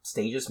of the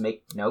stages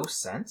make no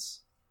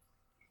sense.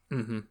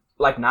 Mm-hmm.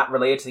 Like, not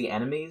related to the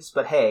enemies,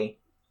 but hey.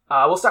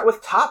 We'll start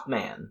with Top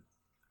Man.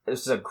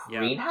 This is a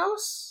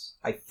greenhouse,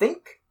 I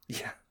think?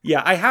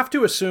 Yeah, I have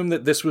to assume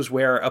that this was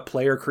where a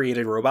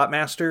player-created Robot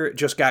Master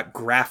just got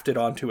grafted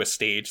onto a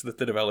stage that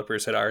the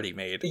developers had already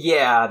made.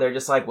 Yeah, they're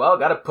just like, well,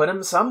 gotta put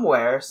him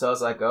somewhere, so I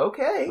was like,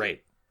 okay.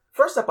 Right.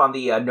 First up on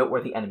the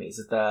noteworthy enemies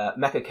is the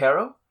Mecha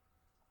Kero.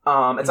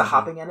 It's a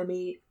hopping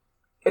enemy.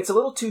 It's a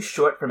little too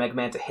short for Mega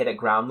Man to hit at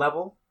ground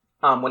level.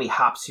 When he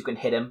hops, you can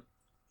hit him.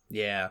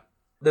 Yeah.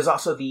 There's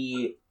also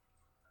the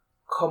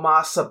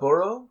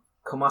Komasaburo.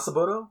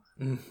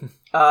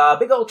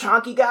 Big old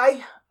chonky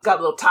guy. Got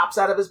little tops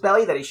out of his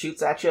belly that he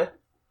shoots at you.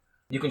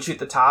 You can shoot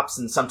the tops,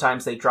 and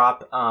sometimes they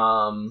drop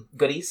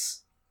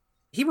goodies.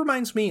 He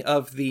reminds me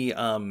of the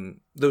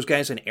those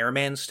guys in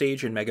Airman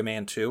stage in Mega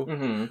Man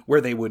 2, where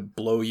they would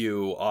blow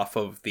you off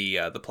of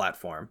the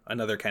platform.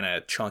 Another kind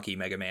of chunky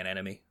Mega Man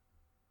enemy.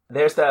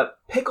 There's the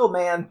Pickle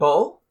Man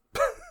Bull,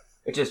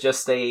 which is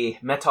just a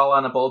metal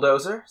on a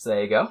bulldozer. So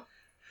there you go.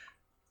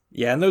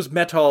 Yeah, and those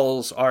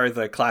metals are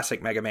the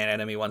classic Mega Man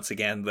enemy once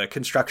again. The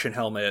construction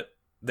helmet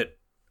that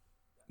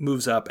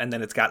moves up, and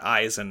then it's got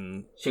eyes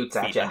and shoots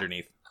feet at you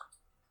underneath.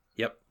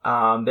 Yep.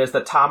 There's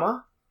the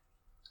Tama,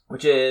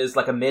 which is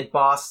like a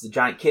mid-boss, the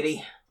giant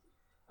kitty.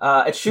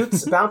 It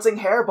shoots bouncing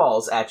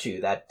hairballs at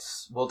you that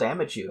will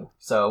damage you,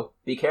 so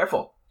be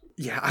careful.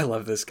 Yeah, I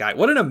love this guy.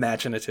 What an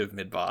imaginative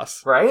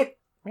mid-boss. Right?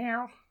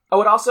 Meow.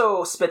 Oh, it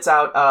also spits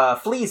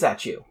out fleas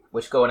at you,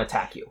 which go and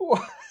attack you.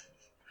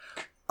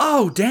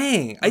 Oh,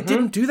 dang. I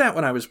didn't do that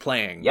when I was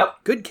playing.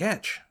 Yep. Good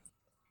catch.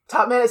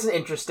 Top Man is an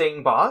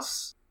interesting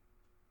boss.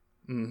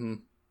 Mm-hmm.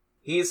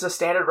 He's a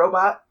standard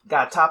robot,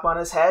 got a top on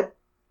his head.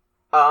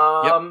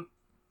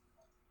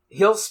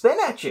 He'll spin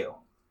at you,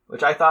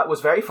 which I thought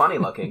was very funny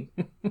looking.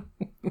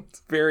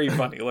 It's very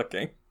funny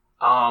looking.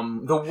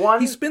 The one...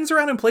 He spins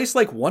around in place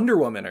like Wonder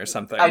Woman or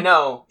something. I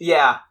know,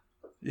 yeah.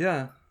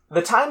 Yeah.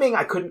 The timing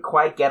I couldn't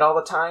quite get all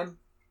the time.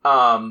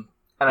 And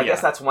I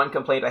guess that's one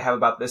complaint I have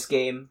about this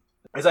game,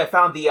 is I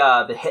found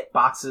the hit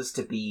boxes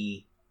to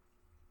be...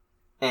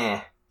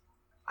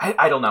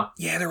 I don't know.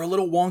 Yeah, they're a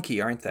little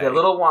wonky, aren't they? They're a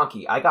little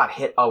wonky. I got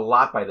hit a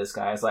lot by this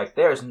guy. I was like,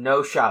 there's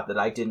no shot that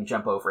I didn't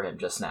jump over him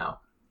just now.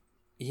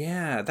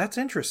 Yeah, that's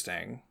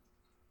interesting.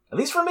 At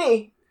least for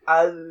me.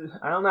 I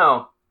don't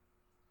know.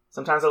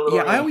 Sometimes a little...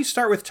 Yeah, I always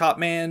start with Top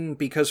Man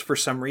because for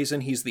some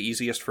reason he's the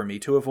easiest for me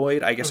to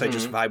avoid. I guess I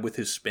just vibe with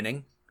his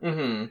spinning.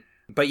 Mm-hmm.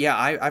 But yeah,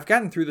 I've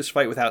gotten through this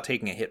fight without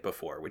taking a hit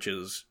before, which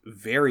is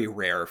very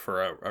rare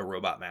for a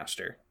Robot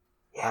Master.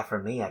 Yeah,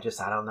 for me, I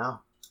don't know.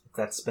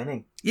 That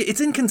spinning. Yeah,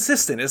 it's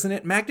inconsistent, isn't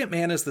it? Magnet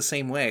Man is the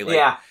same way.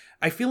 Yeah.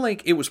 I feel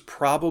like it was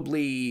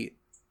probably,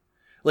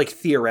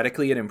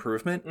 theoretically an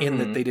improvement in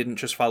that they didn't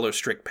just follow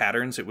strict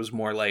patterns. It was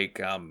more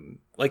like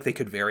they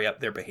could vary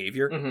up their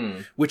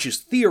behavior, which is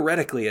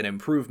theoretically an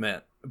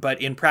improvement,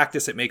 but in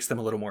practice it makes them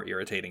a little more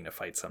irritating to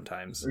fight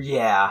sometimes.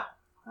 Yeah.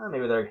 Well,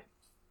 maybe they're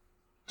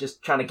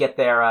just trying to get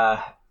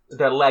their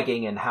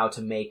legging and how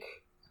to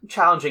make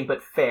challenging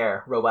but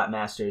fair Robot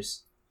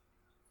Masters.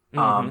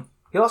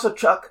 He'll also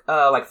chuck,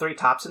 3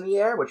 tops in the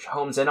air, which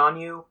homes in on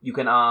you. You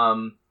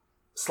can,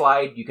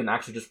 slide. You can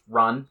actually just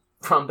run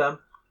from them.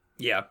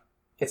 Yeah.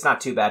 It's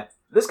not too bad.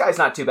 This guy's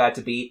not too bad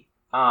to beat.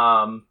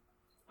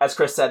 As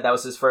Chris said, that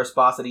was his first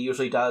boss that he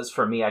usually does.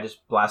 For me, I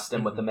just blasted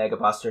him with the Mega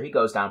Buster. He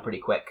goes down pretty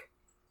quick.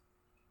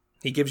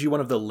 He gives you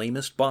one of the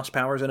lamest boss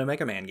powers in a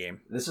Mega Man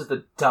game. This is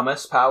the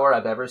dumbest power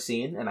I've ever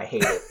seen, and I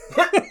hate it.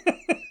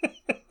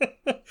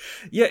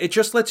 Yeah, it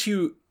just lets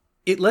you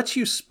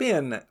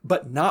spin,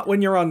 but not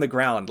when you're on the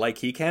ground like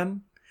he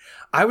can.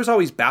 I was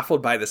always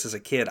baffled by this as a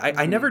kid.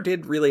 I never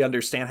did really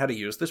understand how to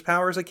use this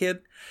power as a kid,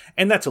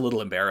 and that's a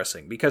little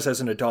embarrassing, because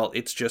as an adult,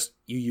 it's just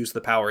you use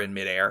the power in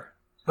midair.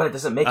 But it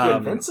doesn't make you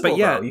invincible,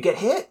 though. You get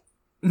hit.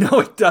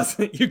 No, it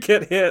doesn't. You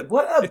get hit.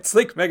 It's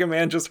like Mega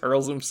Man just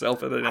hurls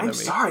himself at an enemy. I'm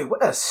sorry,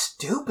 what a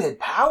stupid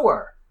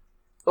power.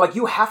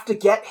 You have to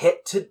get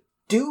hit to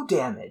do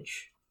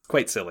damage.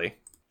 Quite silly.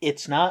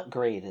 It's not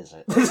great, is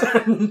it?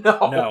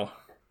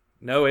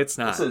 No, it's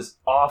not. This is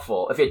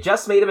awful. If it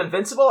just made him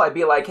invincible, I'd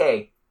be like,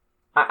 hey,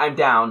 I'm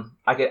down.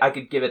 I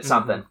could give it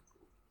something.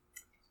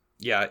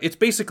 Yeah, it's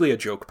basically a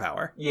joke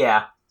power.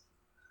 Yeah.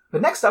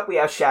 But next up, we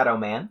have Shadow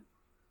Man.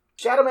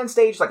 Shadow Man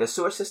stage like a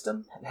sewer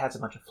system. It has a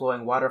bunch of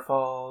flowing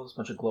waterfalls, a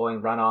bunch of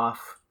glowing runoff.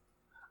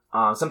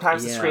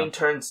 Sometimes the screen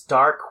turns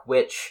dark,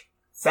 which,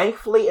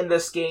 thankfully, in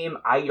this game,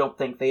 I don't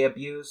think they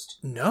abused.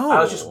 No.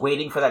 I was just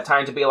waiting for that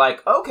time to be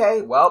like,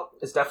 okay, well,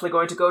 it's definitely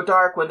going to go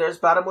dark when there's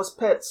bottomless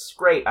pits.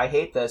 Great, I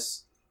hate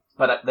this.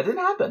 But that didn't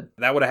happen.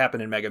 That would have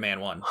happened in Mega Man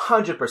 1.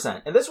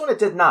 100%. And this one, it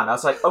did not. I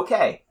was like,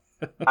 okay,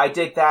 I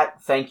dig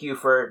that. Thank you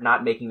for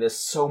not making this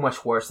so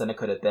much worse than it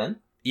could have been.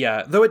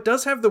 Yeah, though it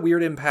does have the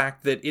weird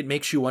impact that it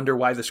makes you wonder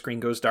why the screen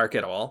goes dark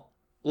at all.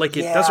 It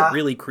doesn't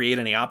really create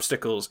any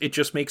obstacles. It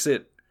just makes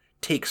it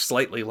take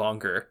slightly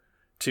longer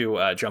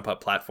to jump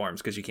up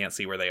platforms because you can't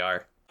see where they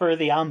are. For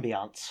the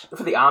ambiance.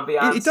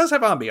 It does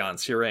have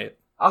ambiance, you're right.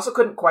 I also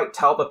couldn't quite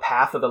tell the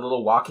path of the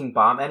little walking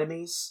bomb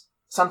enemies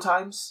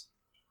sometimes.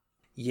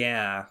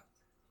 Yeah.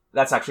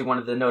 That's actually one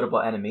of the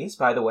notable enemies,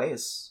 by the way,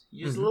 is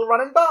use a little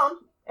running bomb.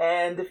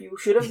 And if you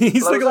shoot him,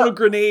 he's like a little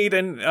grenade,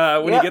 and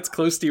when he gets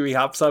close to you, he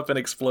hops up and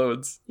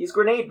explodes. He's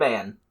Grenade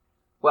Man.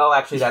 Well,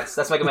 actually,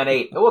 that's Mega Man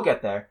 8, but we'll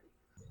get there.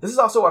 This is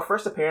also our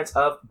first appearance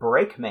of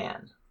Break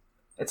Man.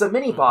 It's a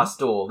mini-boss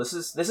duel. This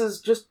is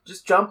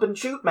just jump and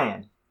shoot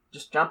man.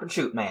 Just jump and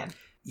shoot man.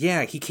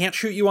 Yeah, he can't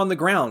shoot you on the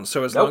ground,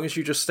 so as long as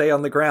you just stay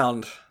on the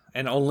ground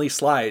and only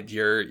slide,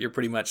 you're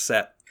pretty much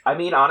set. I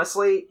mean,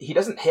 honestly, he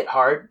doesn't hit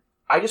hard.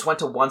 I just went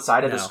to one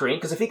side of the screen,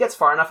 because if he gets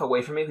far enough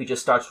away from me, he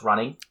just starts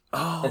running.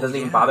 And doesn't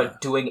even bother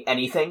doing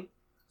anything.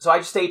 So I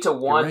just stayed to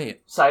one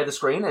side of the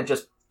screen and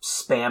just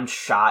spammed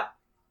shot.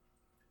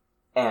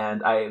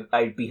 And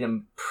I beat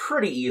him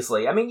pretty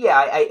easily. I mean,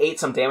 I ate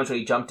some damage when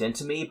he jumped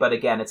into me, but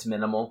again, it's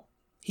minimal.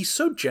 He's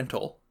so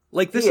gentle.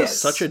 This is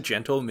such a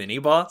gentle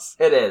mini-boss.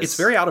 It is. It's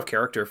very out of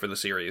character for the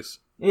series.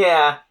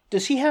 Yeah.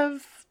 Does he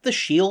have the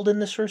shield in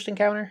this first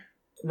encounter?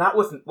 Not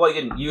with... Well,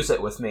 he didn't use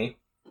it with me.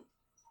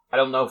 I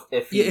don't know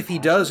if he... Yeah, if he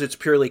does, it's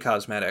purely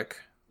cosmetic.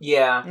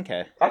 Yeah.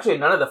 Okay. Actually,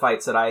 none of the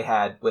fights that I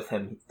had with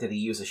him did he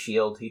use a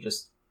shield. He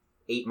just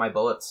ate my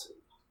bullets.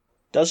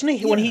 Doesn't he?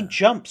 Yeah. When he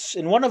jumps,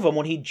 in one of them,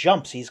 when he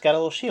jumps, he's got a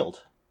little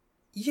shield.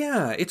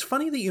 Yeah, it's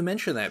funny that you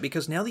mention that,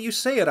 because now that you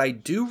say it, I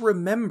do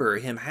remember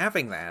him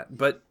having that,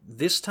 but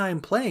this time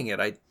playing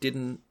it, I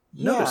didn't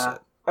notice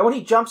it. And when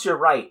he jumps, you're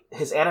right.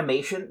 His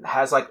animation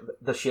has,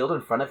 the shield in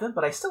front of him,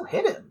 but I still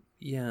hit him.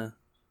 Yeah.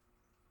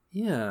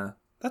 Yeah.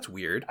 That's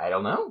weird. I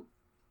don't know.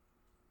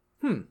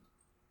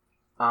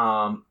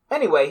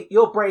 Anyway,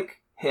 you'll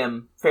break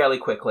him fairly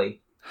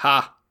quickly.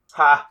 Ha!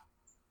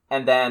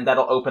 And then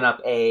that'll open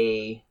up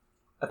a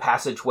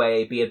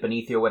passageway, be it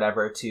beneath you or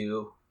whatever,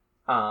 to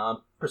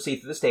proceed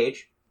through the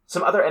stage.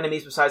 Some other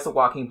enemies besides the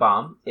walking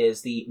bomb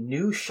is the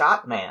New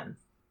Shot Man.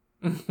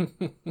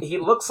 He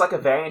looks like a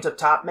variant of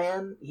Top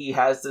Man. He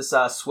has this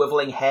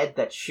swiveling head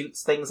that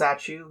shoots things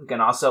at you. He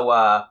can also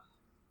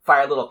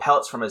fire little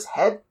pellets from his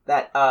head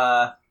that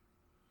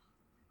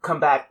come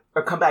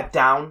back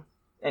down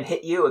and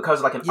hit you. It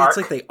goes like an arc. It's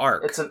like they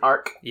arc. It's an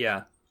arc.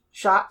 Yeah.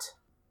 Shot.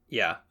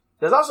 Yeah.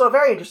 There's also a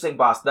very interesting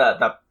boss,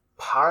 the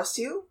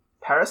Parasu?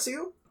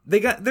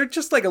 They're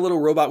just like a little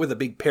robot with a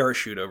big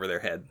parachute over their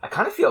head. I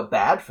kind of feel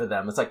bad for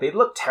them. It's like they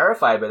look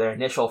terrified by their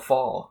initial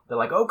fall. They're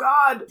like, oh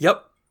god!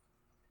 Yep.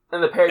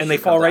 And the parachute And they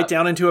fall right up.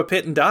 down into a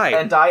pit and die.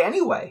 And die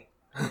anyway.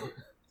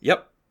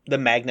 Yep. The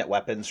magnet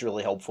weapon's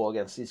really helpful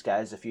against these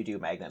guys if you do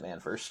Magnet Man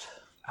first.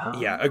 Oh,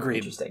 Yeah, agreed.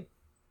 Interesting.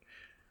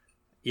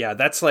 Yeah,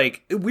 that's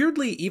like,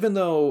 weirdly, even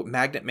though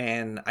Magnet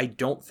Man, I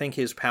don't think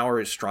his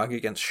power is strong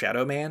against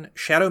Shadow Man,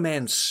 Shadow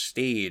Man's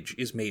stage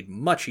is made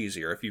much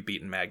easier if you've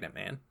beaten Magnet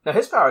Man. Now,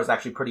 his power is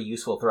actually pretty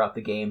useful throughout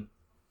the game.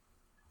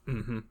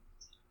 Mm-hmm.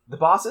 The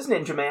boss is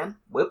Ninja Man.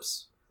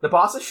 Whoops. The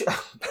boss is...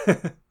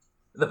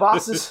 The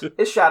boss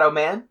is Shadow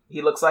Man.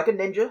 He looks like a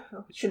ninja,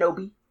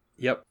 shinobi.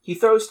 Yep. He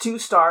throws 2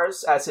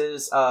 stars as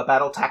his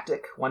battle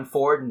tactic, one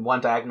forward and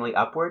one diagonally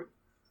upward.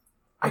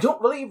 I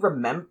don't really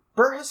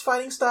remember his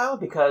fighting style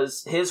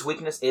because his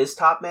weakness is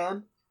Top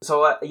Man.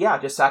 So, I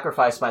just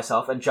sacrificed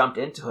myself and jumped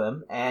into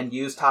him and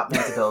used Top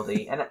Man's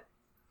ability. And,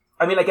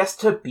 I guess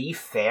to be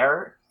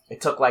fair,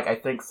 it took, I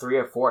think 3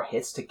 or 4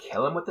 hits to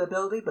kill him with the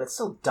ability, but it's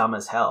still dumb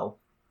as hell.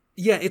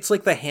 Yeah, it's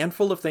like the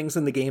handful of things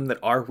in the game that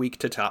are weak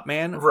to Top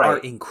Man Right. are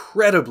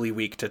incredibly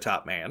weak to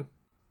Top Man.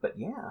 But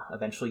yeah,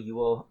 eventually you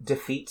will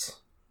defeat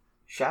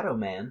Shadow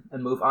Man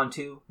and move on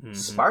to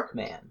Spark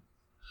Man.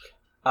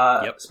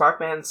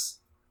 Spark Man's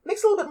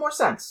makes a little bit more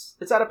sense.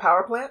 It's at a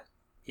power plant.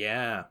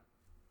 Yeah.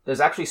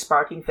 There's actually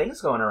sparking things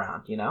going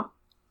around, Little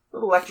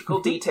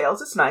electrical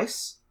details. It's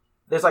nice.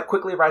 There's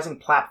quickly rising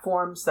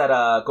platforms that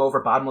go over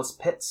bottomless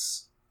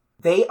pits.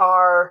 They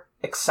are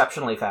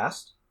exceptionally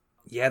fast.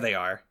 Yeah, they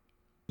are.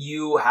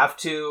 You have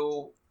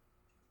to...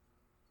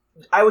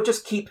 I would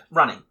just keep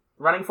running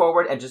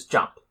forward and just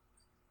jump.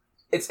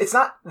 It's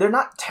not... They're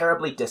not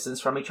terribly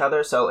distanced from each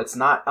other, so it's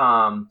not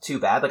too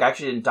bad. I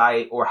actually didn't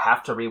die or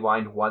have to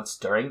rewind once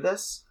during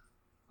this.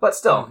 But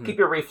still, keep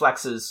your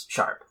reflexes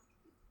sharp.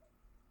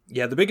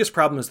 Yeah, the biggest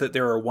problem is that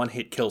there are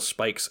one-hit kill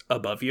spikes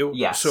above you.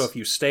 Yes. So if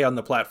you stay on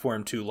the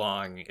platform too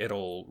long,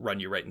 it'll run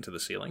you right into the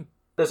ceiling.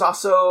 There's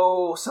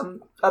also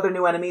some other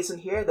new enemies in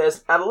here.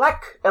 There's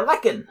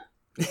Elekin.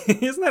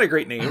 Isn't that a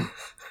great name?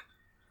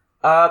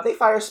 They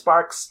fire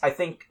sparks, I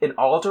think, in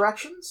all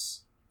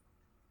directions.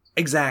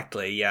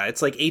 Exactly, yeah.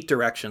 It's 8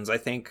 directions, I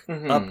think.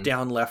 Up,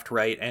 down, left,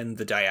 right, and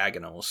the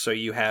diagonals. So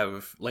you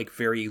have,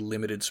 very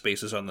limited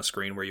spaces on the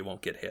screen where you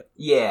won't get hit.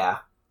 Yeah.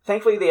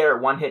 Thankfully, they are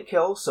one-hit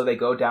kills, so they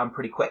go down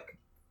pretty quick.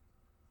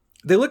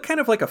 They look kind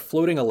of like a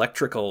floating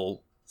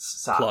electrical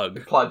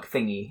plug. Plug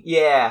thingy.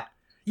 Yeah.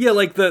 Yeah,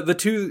 like the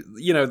two,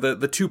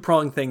 the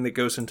two-prong thing that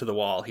goes into the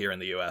wall here in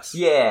the US.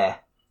 Yeah.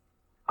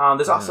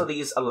 There's also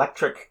these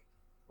electric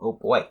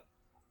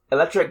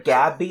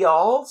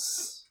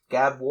gabbials?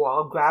 Grab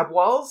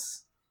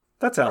walls?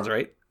 That sounds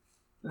right.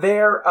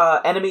 They're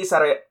enemies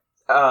that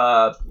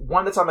are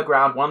one that's on the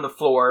ground, one on the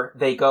floor.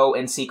 They go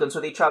in sequence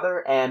with each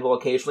other and will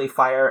occasionally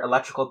fire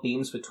electrical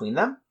beams between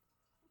them.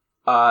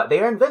 They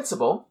are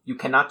invincible. You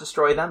cannot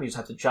destroy them. You just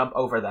have to jump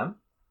over them.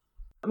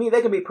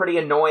 They can be pretty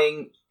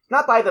annoying,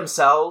 not by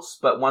themselves,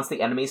 but once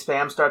the enemy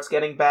spam starts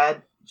getting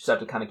bad, you just have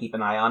to kind of keep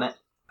an eye on it.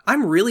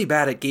 I'm really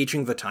bad at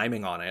gauging the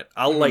timing on it.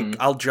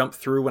 I'll jump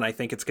through when I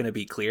think it's going to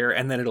be clear,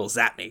 and then it'll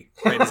zap me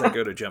right as I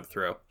go to jump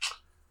through.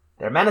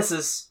 They're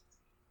menaces.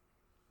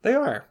 They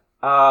are.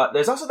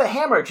 There's also the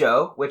Hammer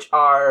Joe, which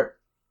are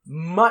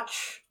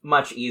much,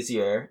 much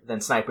easier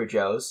than Sniper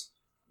Joes.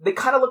 They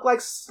kind of look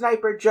like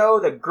Sniper Joe.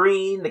 They're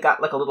green. They got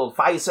a little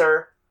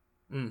visor.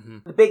 Mm-hmm.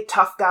 The big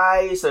tough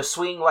guys. They're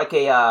swinging like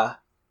a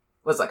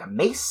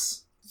mace?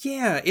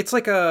 Yeah, it's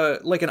like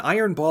an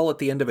iron ball at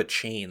the end of a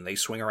chain they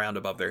swing around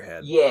above their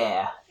head.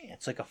 Yeah.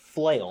 It's like a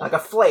flail. Like a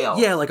flail.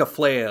 Yeah, like a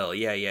flail.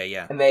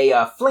 Yeah. And they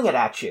fling it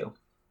at you.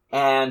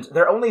 And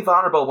they're only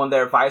vulnerable when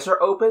their visor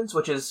opens,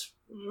 which is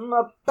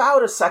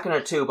about a second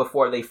or two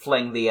before they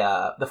fling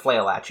the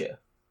flail at you.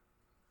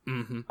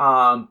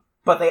 Mm-hmm.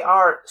 But they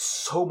are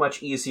so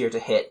much easier to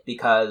hit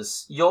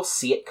because you'll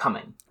see it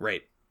coming.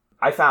 Right.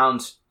 I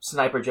found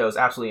Sniper Joe's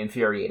absolutely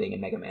infuriating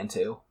in Mega Man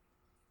 2.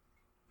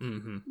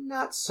 Mm-hmm.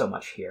 Not so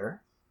much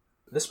here.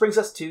 This brings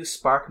us to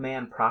Spark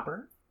Man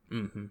proper.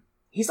 Mm-hmm.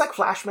 He's like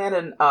Flash Man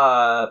in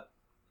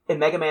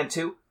Mega Man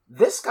 2.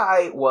 This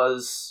guy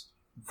was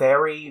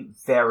very,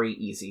 very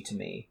easy to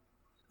me.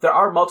 There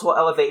are multiple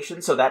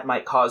elevations, so that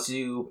might cause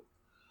you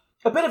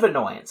a bit of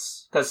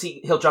annoyance, because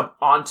he'll jump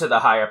onto the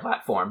higher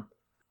platform.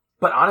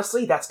 But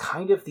honestly, that's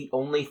kind of the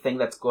only thing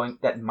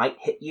that might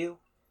hit you.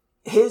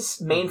 His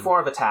main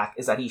form of attack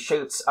is that he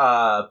shoots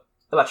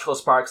electrical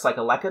sparks like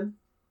a Lekin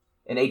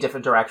in 8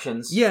 different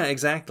directions. Yeah,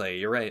 exactly.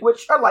 You're right.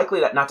 Which are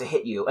likely not to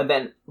hit you. And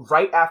then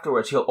right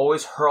afterwards, he'll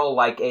always hurl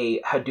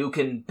a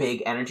Hadouken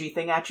big energy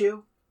thing at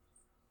you.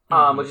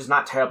 Which is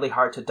not terribly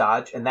hard to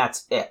dodge. And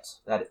that's it.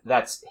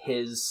 That's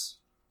his...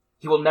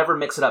 He will never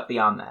mix it up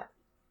beyond that.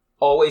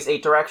 Always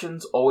 8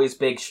 directions, always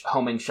big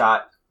homing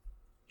shot,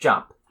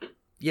 jump.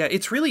 Yeah,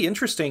 it's really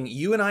interesting.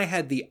 You and I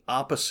had the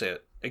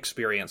opposite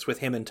experience with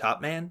him and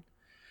Top Man.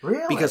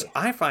 Really? Because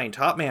I find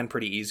Top Man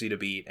pretty easy to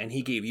beat, and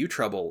he gave you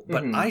trouble,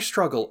 but I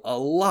struggle a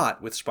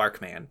lot with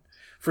Sparkman.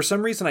 For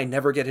some reason, I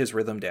never get his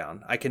rhythm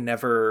down. I can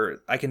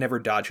never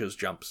dodge his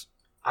jumps.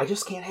 I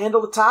just can't handle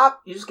the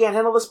top. You just can't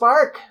handle the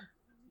spark.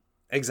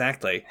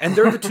 Exactly. And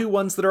they're the two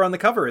ones that are on the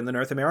cover in the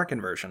North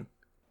American version.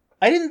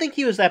 I didn't think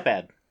he was that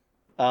bad.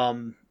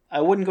 I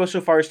wouldn't go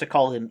so far as to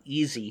call him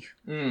easy,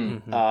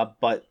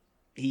 but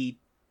I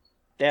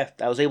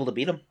was able to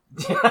beat him,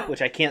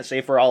 which I can't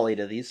say for all 8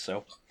 of these,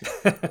 so...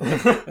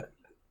 That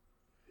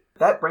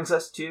brings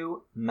us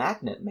to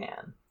Magnet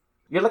Man.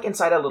 You're like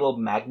inside a little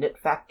magnet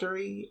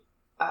factory.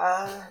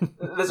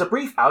 There's a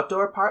brief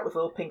outdoor part with a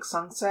little pink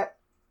sunset.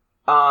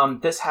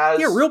 This has...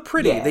 Yeah, real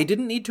pretty. Yeah. They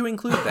didn't need to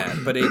include that,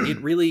 but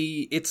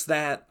it's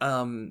that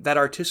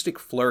artistic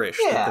flourish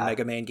that the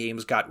Mega Man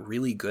games got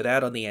really good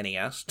at on the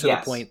NES, to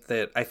the point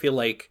that I feel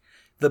like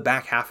the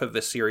back half of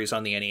this series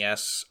on the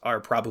NES are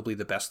probably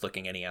the best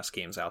looking NES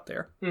games out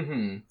there.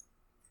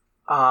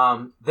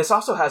 This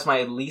also has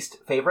my least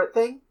favorite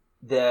thing.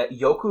 The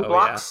Yoku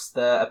blocks,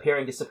 the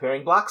appearing,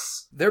 disappearing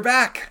blocks. They're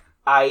back!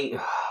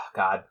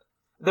 God.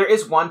 There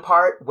is one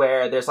part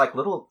where there's like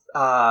little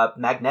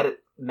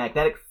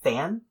magnetic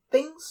fan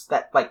things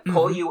that like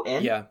pull you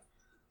in. Yeah.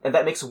 And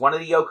that makes one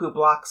of the Yoku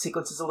block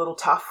sequences a little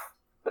tough.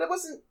 But it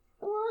wasn't,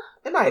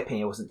 in my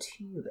opinion, it wasn't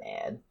too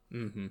bad.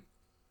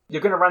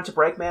 You're gonna run to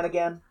Break Man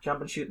again?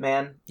 Jump and Shoot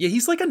Man? Yeah,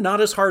 he's like a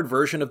not as hard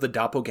version of the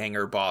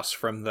doppelganger boss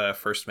from the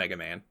first Mega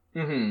Man.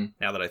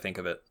 Now that I think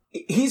of it.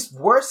 He's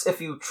worse if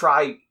you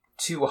try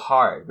too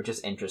hard, which is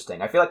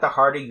interesting. I feel like the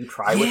harder you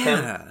try with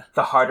him,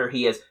 the harder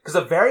he is. Because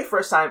the very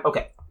first time...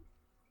 Okay,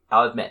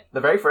 I'll admit.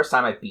 The very first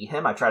time I beat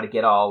him, I tried to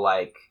get all,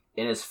 like,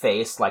 in his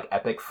face, like,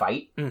 epic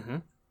fight.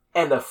 And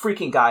the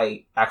freaking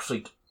guy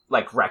actually,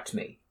 like, wrecked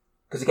me.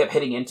 Because he kept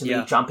hitting into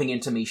me, jumping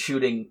into me,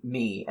 shooting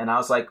me. And I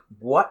was like,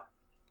 what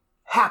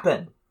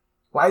happened?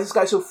 Why is this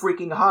guy so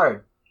freaking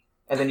hard?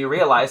 And then you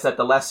realize that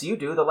the less you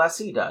do, the less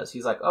he does.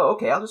 He's like, oh,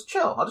 okay, I'll just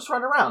chill. I'll just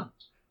run around.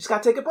 Just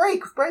gotta take a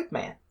break with Break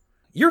Man.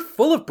 You're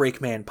full of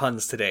Breakman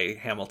puns today,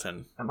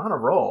 Hamilton. I'm on a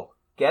roll.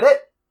 Get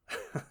it?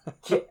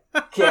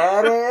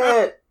 Get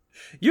it?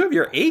 You have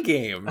your A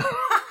game.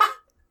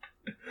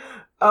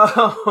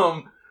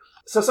 So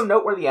some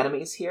noteworthy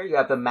enemies here. You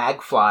have the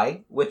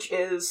Magfly, which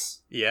is...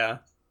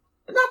 not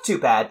too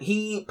bad.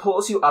 He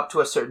pulls you up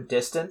to a certain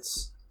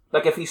distance.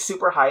 Like, if he's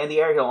super high in the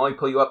air, he'll only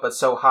pull you up but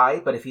so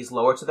high. But if he's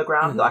lower to the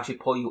ground, he'll actually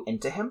pull you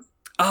into him.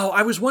 Oh,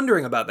 I was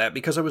wondering about that,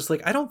 because I was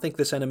like, I don't think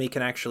this enemy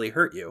can actually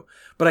hurt you.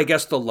 But I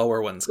guess the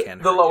lower ones can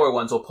The lower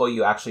ones will pull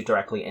you actually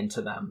directly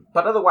into them.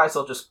 But otherwise,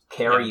 they'll just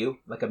carry you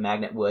like a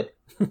magnet would.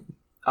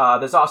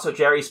 There's also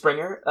Jerry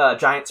Springer,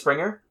 Giant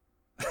Springer.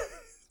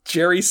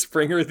 Jerry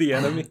Springer, the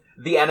enemy?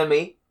 The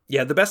enemy.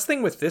 Yeah, the best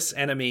thing with this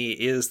enemy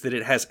is that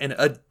it has an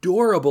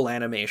adorable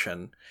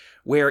animation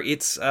where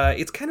it's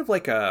kind of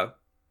like a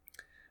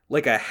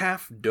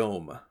half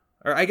dome.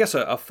 Or I guess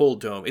a full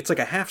dome. It's like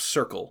a half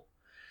circle.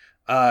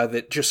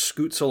 That just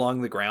scoots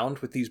along the ground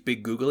with these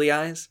big googly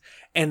eyes.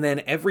 And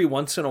then every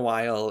once in a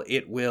while,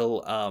 it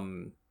will,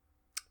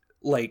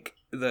 like,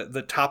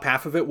 the top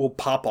half of it will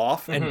pop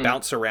off and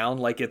bounce around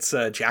like it's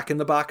Jack in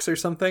the Box or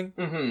something,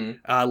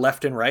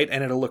 left and right,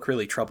 and it'll look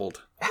really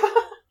troubled.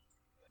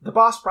 The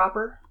boss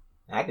proper,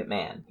 Magnet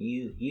Man.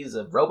 He's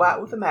a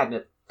robot with a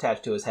magnet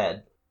attached to his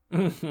head.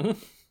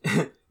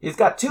 He's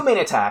got 2 main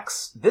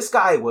attacks. This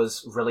guy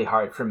was really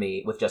hard for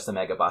me with just the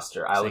Mega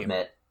Buster, I'll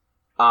admit.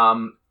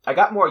 I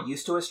got more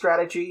used to his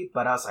strategy,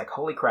 but I was like,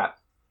 holy crap.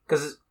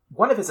 Because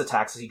one of his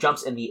attacks is he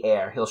jumps in the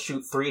air. He'll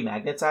shoot 3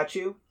 magnets at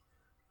you.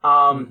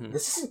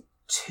 This isn't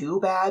too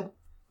bad.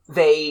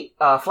 They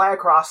fly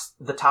across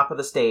the top of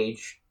the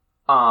stage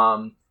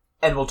and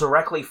will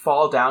directly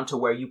fall down to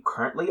where you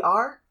currently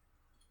are.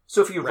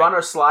 So if you run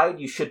or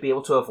slide, you should be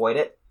able to avoid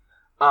it.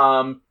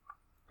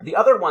 The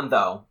other one,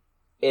 though,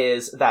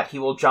 is that he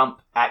will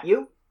jump at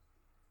you.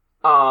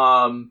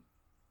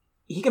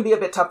 He can be a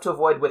bit tough to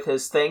avoid with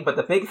his thing, but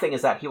the big thing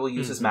is that he will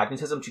use his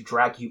magnetism to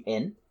drag you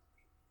in.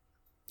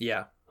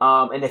 Yeah.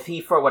 And if he,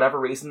 for whatever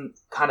reason,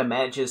 kind of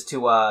manages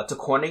to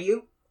corner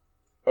you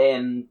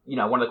in,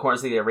 one of the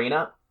corners of the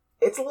arena,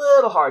 it's a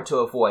little hard to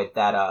avoid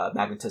that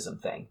magnetism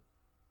thing.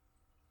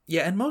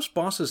 Yeah, and most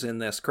bosses in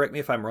this, correct me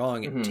if I'm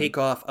wrong, take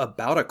off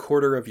about a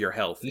quarter of your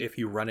health if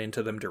you run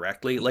into them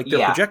directly. Like,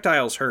 their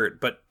projectiles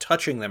hurt, but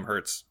touching them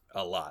hurts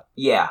a lot.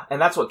 Yeah,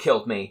 and that's what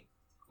killed me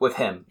with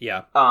him.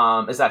 Yeah.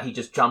 Is that he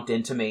just jumped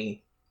into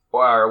me,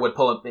 or would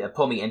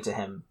pull me into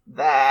him.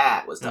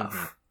 That was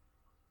tough.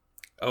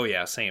 Oh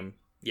yeah, same.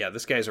 Yeah,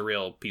 this guy's a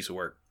real piece of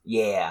work.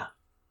 Yeah.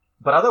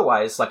 But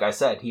otherwise, like I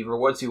said, he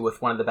rewards you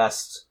with one of the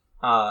best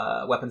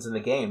weapons in the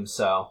game,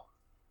 so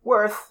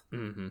worth.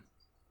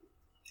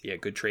 Yeah,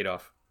 good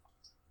trade-off.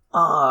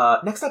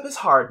 Next up is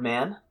Hard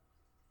Man.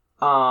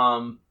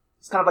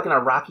 It's kind of like in a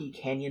rocky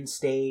canyon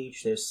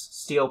stage. There's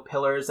steel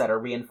pillars that are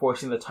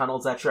reinforcing the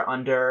tunnels that you're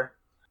under.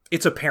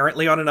 It's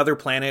apparently on another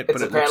planet,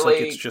 but it looks like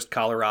it's just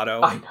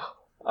Colorado.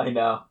 I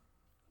know.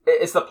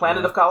 It's the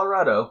planet of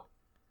Colorado.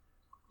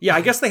 Yeah,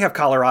 I guess they have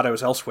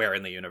Colorados elsewhere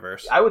in the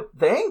universe. I would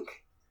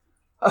think.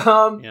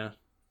 Yeah.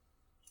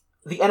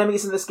 The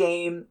enemies in this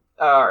game,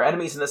 or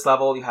enemies in this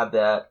level, you have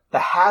the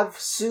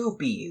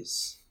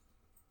Have-Su-Bees.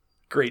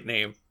 Great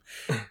name.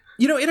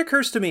 It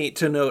occurs to me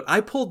to note,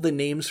 I pulled the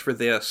names for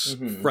this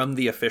from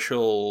the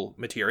official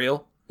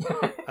material.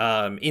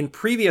 In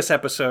previous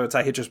episodes,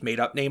 I had just made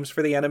up names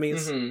for the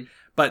enemies,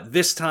 but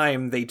this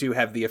time they do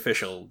have the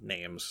official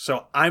names,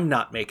 so I'm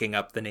not making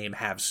up the name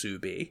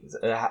Have-Su-Bee. He's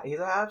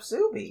a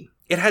Have-Su-Bee.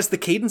 It has the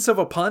cadence of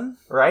a pun?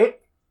 Right?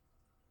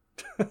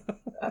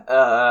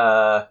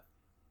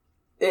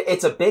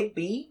 It's a big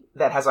bee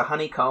that has a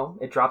honeycomb.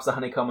 It drops the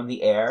honeycomb in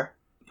the air,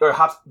 or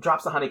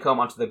drops the honeycomb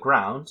onto the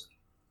ground.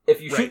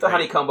 If you shoot the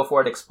honeycomb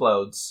before it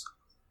explodes,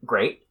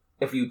 great.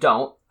 If you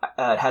don't,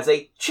 it has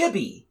a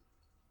chibi,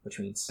 which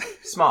means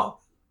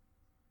small.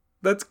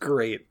 That's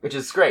great. Which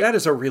is great. That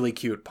is a really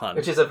cute pun.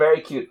 Which is a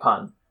very cute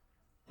pun.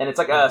 And it's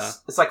like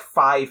it's like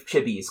 5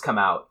 chibis come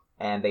out,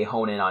 and they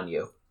hone in on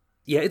you.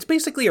 Yeah, it's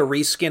basically a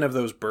reskin of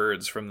those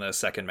birds from the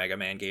second Mega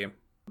Man game.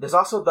 There's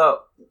also the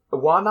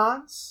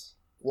Wanons?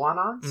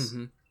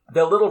 Mm-hmm.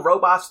 The little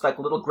robots with like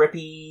little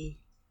grabby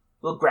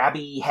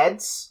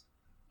heads.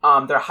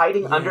 They're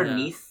hiding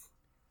underneath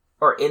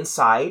or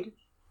inside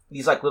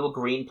these like little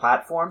green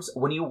platforms.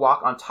 When you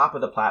walk on top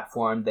of the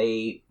platform,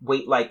 they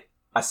wait like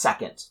a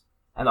second,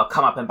 and they'll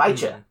come up and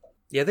bite you.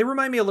 Yeah, they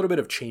remind me a little bit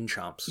of chain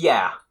chomps.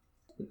 Yeah.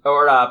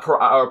 Or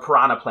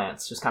piranha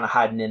plants, just kind of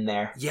hiding in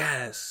there.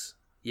 Yes.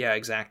 Yeah,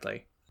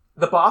 exactly.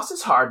 The boss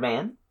is hard,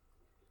 man.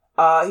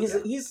 He's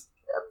a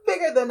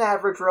bigger than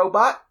average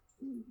robot.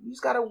 He's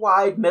got a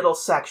wide middle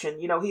section.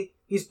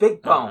 He's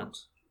big boned.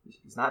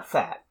 He's not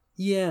fat.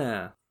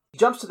 Yeah. He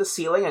jumps to the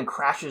ceiling and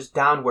crashes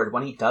downward.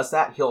 When he does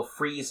that, he'll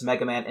freeze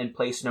Mega Man in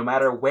place no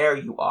matter where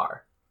you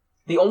are.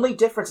 The only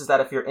difference is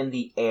that if you're in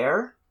the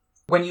air,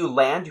 when you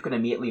land, you can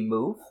immediately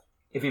move.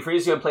 If he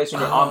freezes you in place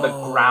when you're on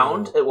the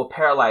ground, it will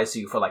paralyze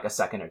you for like a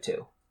second or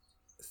two.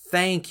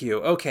 Thank you.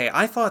 Okay,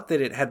 I thought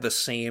that it had the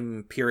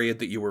same period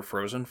that you were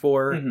frozen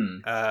for,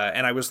 and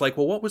I was like,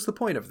 well, what was the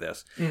point of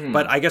this?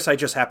 But I guess I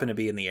just happened to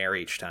be in the air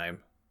each time.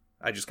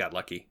 I just got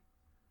lucky.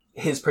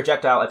 His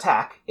projectile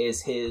attack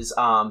is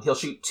he'll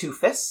shoot 2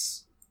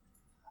 fists.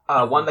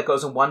 One that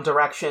goes in one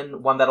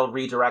direction, one that'll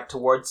redirect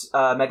towards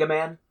Mega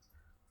Man.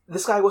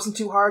 This guy wasn't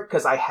too hard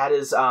because I had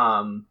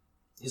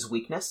his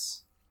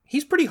weakness.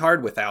 He's pretty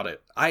hard without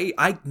it.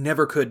 I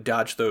never could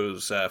dodge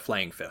those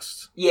flying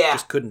fists. Yeah.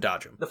 Just couldn't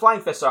dodge them. The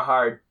flying fists are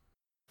hard.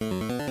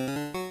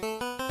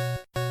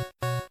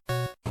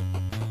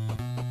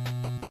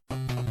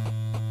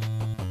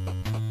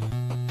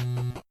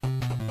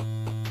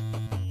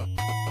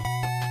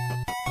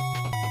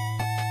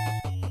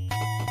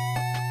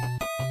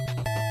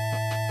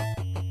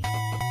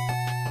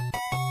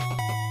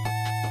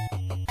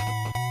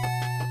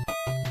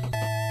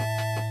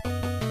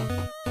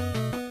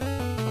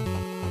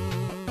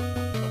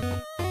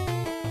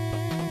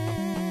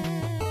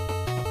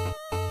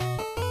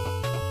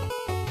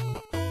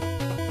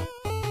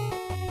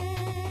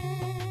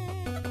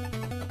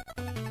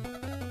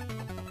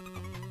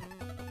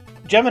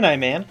 Gemini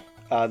Man.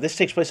 This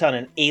takes place on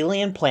an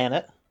alien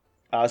planet.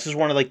 This is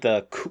one of like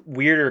the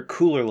weirder,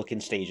 cooler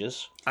looking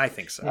stages. I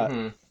think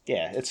so.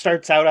 Yeah, it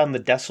starts out on the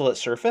desolate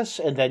surface,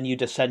 and then you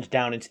descend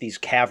down into these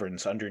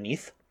caverns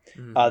underneath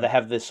that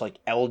have this like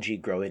algae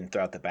growing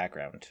throughout the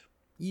background.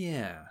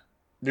 Yeah.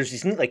 There's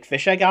these neat like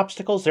fish egg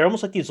obstacles. They're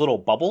almost like these little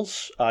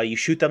bubbles. You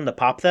shoot them to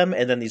pop them,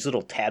 and then these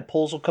little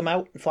tadpoles will come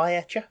out and fly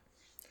at you.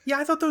 Yeah,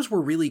 I thought those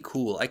were really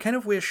cool. I kind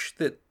of wish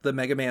that the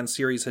Mega Man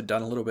series had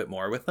done a little bit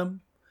more with them.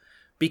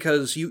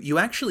 Because you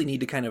actually need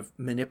to kind of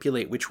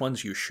manipulate which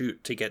ones you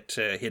shoot to get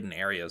to hidden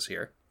areas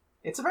here.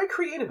 It's a very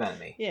creative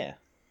enemy. Yeah.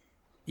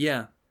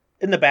 Yeah.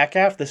 In the back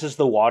half, this is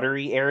the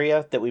watery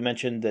area that we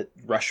mentioned that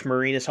Rush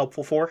Marine is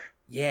helpful for.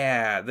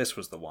 Yeah, this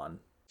was the one.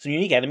 Some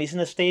unique enemies in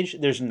this stage.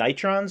 There's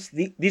Nitrons.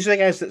 These are the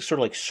guys that sort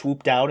of like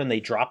swoop down and they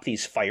drop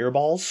these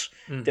fireballs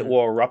that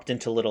will erupt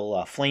into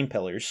little flame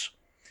pillars.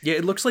 Yeah,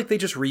 it looks like they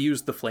just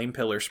reused the flame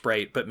pillar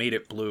sprite, but made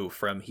it blue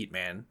from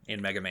Heatman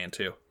in Mega Man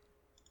 2.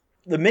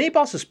 The mini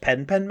boss is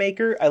Pen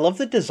Maker. I love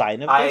the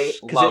design of this.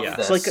 I love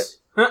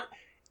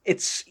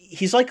this.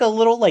 He's like a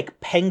little like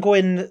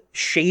penguin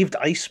shaved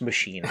ice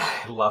machine.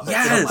 I love it.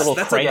 Yes,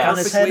 that's a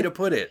perfect way to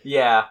put it.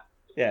 Yeah.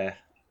 Yeah.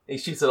 He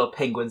shoots little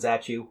penguins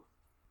at you.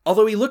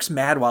 Although he looks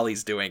mad while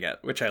he's doing it,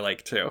 which I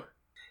like too.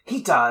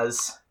 He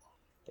does.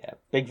 Yeah,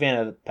 big fan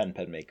of the Pen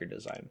Maker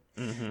design.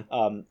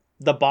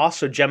 The boss,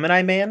 so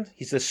Gemini Man,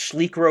 he's this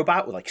sleek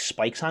robot with like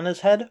spikes on his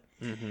head.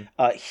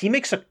 He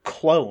makes a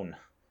clone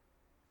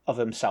of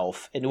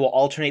himself, and it will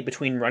alternate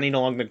between running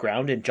along the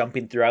ground and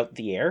jumping throughout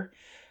the air.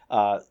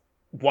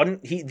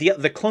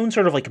 The clone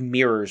sort of like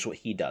mirrors what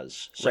he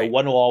does, so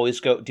one will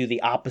always do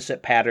the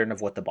opposite pattern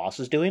of what the boss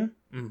is doing.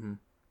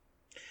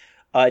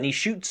 And he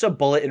shoots a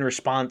bullet in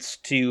response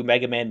to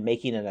Mega Man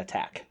making an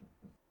attack.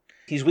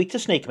 He's weak to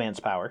Snake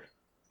Man's power.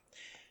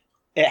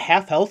 At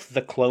half health,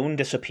 the clone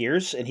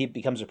disappears, and he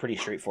becomes a pretty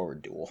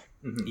straightforward duel.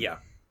 Mm-hmm. Yeah.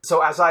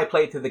 So as I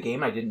played through the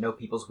game, I didn't know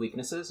people's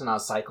weaknesses, and I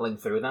was cycling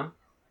through them.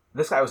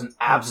 This guy was an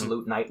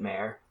absolute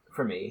nightmare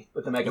for me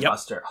with the Mega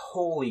Buster.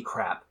 Holy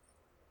crap.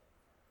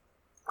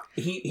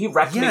 He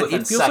wrecked me within seconds. Yeah,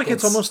 it feels like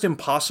it's almost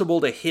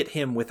impossible to hit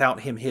him without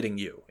him hitting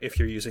you if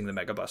you're using the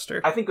Mega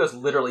Buster. I think it was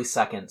literally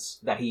seconds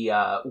that he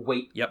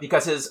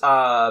because his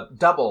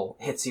double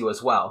hits you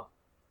as well.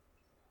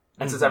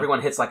 And since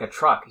everyone hits like a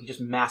truck, he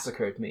just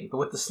massacred me. But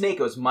with the snake,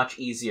 it was much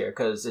easier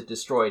because it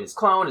destroyed his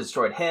clone, it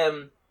destroyed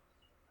him.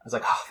 I was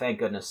like, oh, thank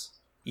goodness.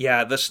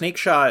 Yeah, the snake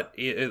shot,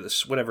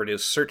 whatever it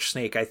is, Search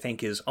Snake, I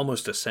think, is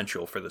almost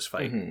essential for this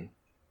fight. Mm-hmm.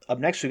 Up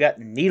next, we got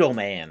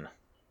Needleman.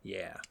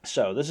 Yeah.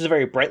 So this is a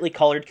very brightly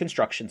colored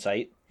construction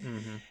site.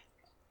 Mm-hmm.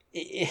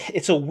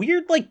 It's a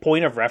weird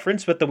point of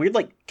reference, but the weird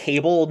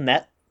cable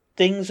net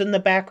things in the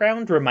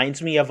background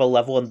reminds me of a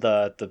level in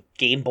the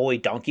Game Boy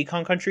Donkey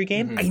Kong Country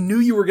game. Mm-hmm. I knew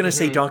you were going to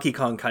say Donkey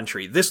Kong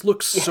Country. This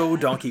looks so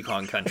Donkey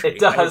Kong Country. It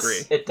does. I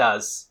agree. It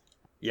does.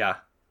 Yeah.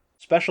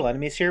 Special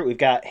enemies here. We've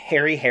got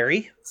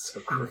Harry. So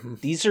cool.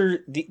 These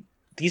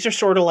are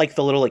sort of like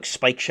the little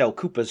spike shell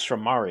Koopas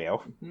from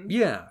Mario. Mm-hmm.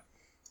 Yeah.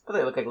 But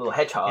they look like little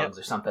hedgehogs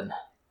or something.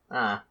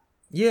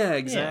 Yeah,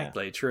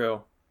 exactly. Yeah.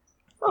 True.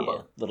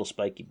 Yeah, little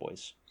spiky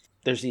boys.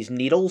 There's these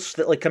needles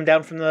that come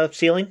down from the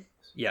ceiling.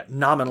 Yeah,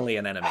 nominally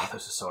an enemy. Oh,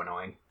 this is so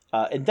annoying.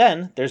 And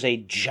then there's a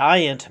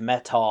giant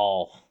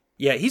metal.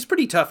 Yeah, he's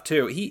pretty tough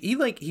too.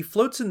 He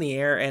floats in the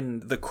air,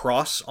 and the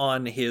cross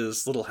on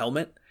his little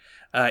helmet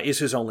is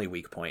his only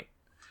weak point.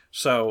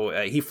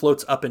 So he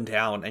floats up and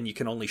down, and you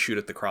can only shoot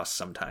at the cross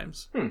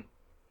sometimes.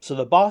 So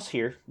the boss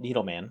here,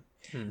 Needleman,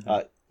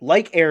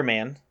 like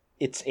Airman,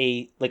 it's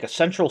a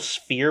central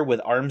sphere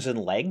with arms and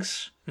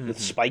legs with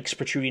spikes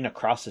protruding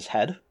across his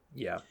head.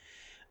 Yeah.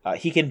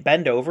 He can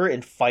bend over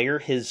and fire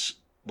his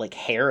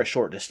hair a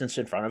short distance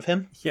in front of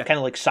him. Yeah. Kind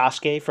of like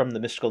Sasuke from the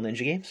Mystical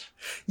Ninja games.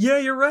 Yeah,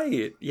 you're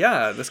right.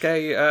 Yeah, this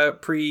guy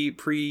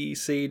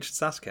pre-saged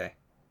Sasuke.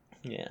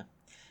 Yeah.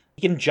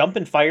 He can jump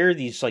and fire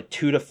these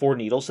 2 to 4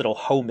 needles that'll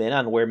home in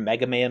on where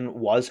Mega Man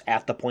was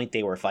at the point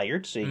they were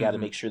fired, so you got to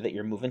make sure that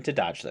you're moving to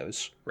dodge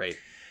those. Right.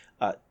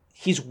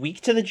 He's weak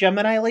to the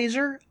Gemini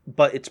laser,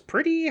 but it's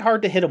pretty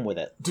hard to hit him with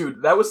it.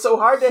 Dude, that was so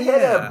hard to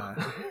hit him!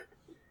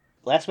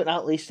 Last but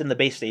not least, in the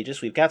base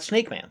stages, we've got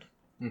Snake Man.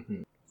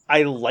 Mm-hmm.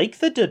 I like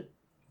the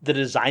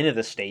design of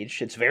the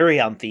stage. It's very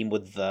on theme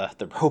with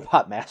the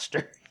Robot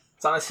Master.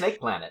 It's on a snake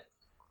planet.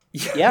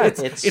 Yeah,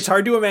 it's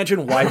hard to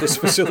imagine why this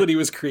facility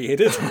was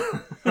created.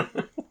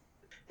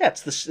 Yeah,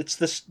 it's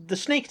the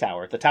snake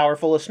tower, the tower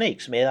full of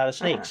snakes, made out of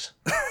snakes.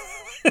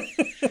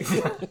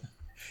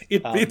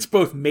 It's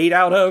both made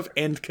out of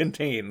and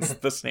contains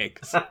the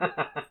snakes.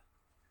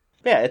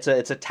 Yeah, it's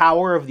a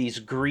tower of these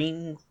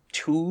green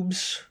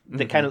tubes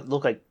that kind of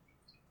look like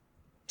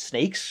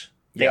snakes.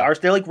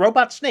 They're like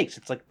robot snakes.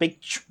 It's like big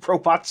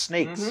robot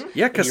snakes. Mm-hmm.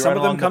 Yeah, because some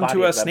of them come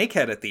to a snake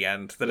head at the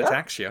end that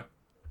attacks you.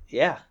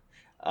 Yeah.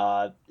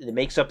 It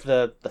makes up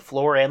the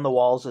floor and the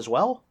walls as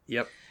well.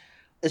 Yep.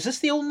 Is this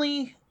the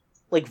only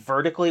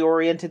vertically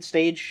oriented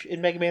stage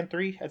in Mega Man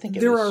 3? I think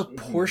there are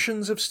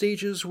portions of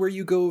stages where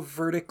you go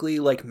vertically,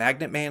 like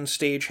Magnet Man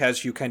stage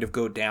has you kind of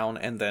go down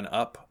and then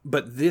up,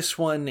 but this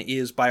one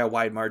is by a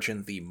wide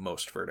margin the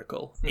most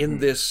vertical. Mm-hmm. In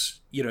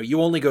this,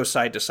 you only go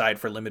side to side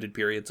for limited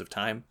periods of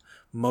time.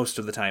 Most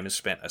of the time is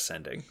spent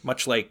ascending,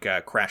 much like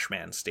Crash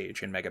Man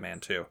stage in Mega Man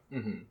 2.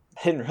 Mm-hmm.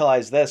 I didn't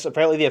realize this.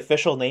 Apparently the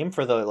official name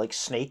for the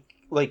snake,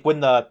 when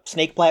the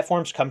snake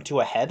platforms come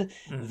to a head,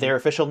 their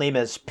official name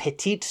is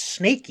Petite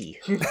Snakey.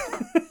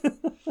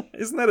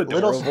 Isn't that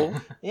adorable?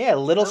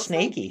 Little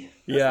Snakey.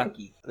 Yeah.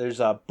 There's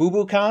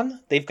Bubukan.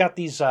 They've got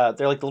these,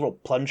 they're like the little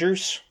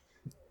plungers.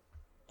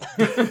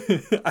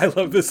 I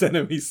love this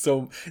enemy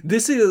so...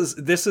 This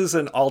is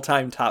an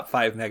all-time top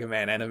 5 Mega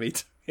Man enemy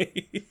to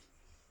me.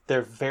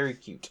 They're very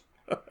cute.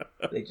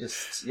 They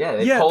just,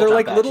 they're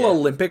like little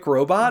Olympic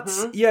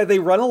robots. Mm-hmm. Yeah, they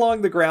run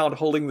along the ground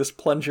holding this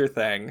plunger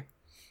thing,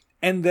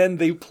 and then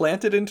they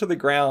plant it into the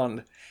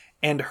ground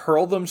and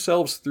hurl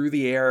themselves through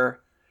the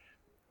air.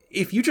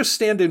 If you just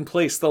stand in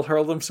place, they'll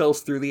hurl themselves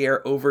through the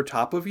air over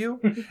top of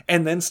you,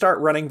 and then start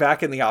running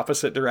back in the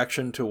opposite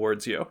direction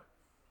towards you.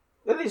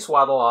 Then they just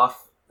waddle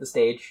off the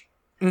stage.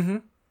 Mm-hmm.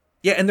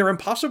 Yeah, and they're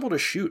impossible to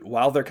shoot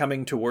while they're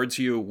coming towards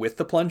you with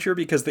the plunger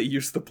because they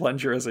use the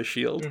plunger as a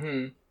shield.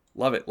 Mm-hmm.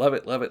 Love it, love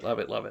it, love it, love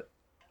it, love it.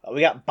 We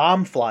got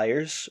Bomb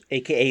Flyers,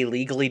 a.k.a.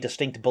 Legally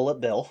Distinct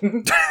Bullet Bill.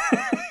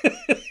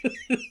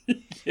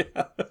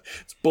 Yeah,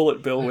 it's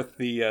Bullet Bill with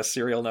the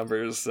serial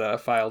numbers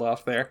filed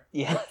off there.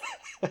 Yeah.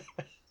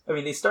 I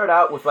mean, they start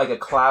out with a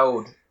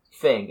cloud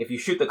thing. If you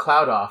shoot the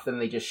cloud off, then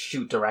they just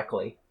shoot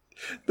directly.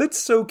 That's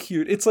so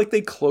cute. It's like they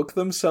cloak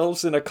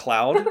themselves in a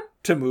cloud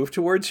to move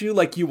towards you.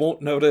 Like you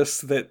won't notice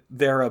that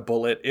they're a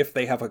bullet if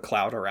they have a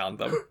cloud around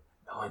them.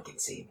 No one can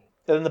see me.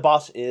 And then the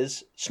boss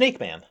is Snake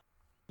Man.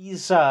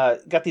 He's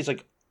got these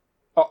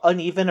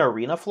uneven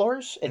arena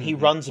floors, and he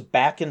runs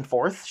back and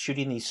forth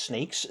shooting these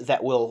snakes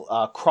that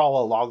will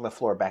crawl along the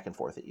floor back and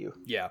forth at you.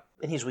 Yeah.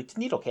 And he's weak to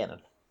needle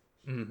cannon.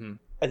 Mm-hmm.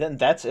 And then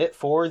that's it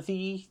for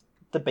the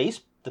the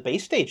base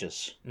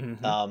stages.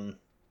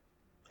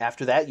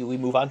 After that, we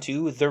move on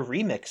to the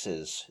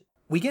remixes.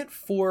 We get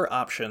 4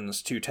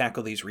 options to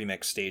tackle these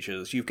remix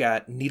stages. You've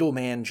got Needle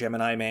Man,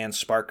 Gemini Man,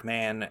 Spark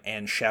Man,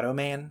 and Shadow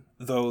Man,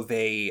 though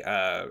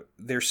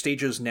their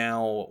stages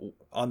now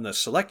on the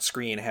select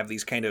screen have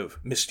these kind of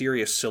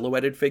mysterious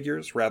silhouetted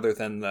figures rather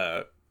than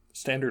the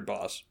standard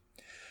boss.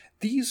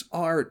 These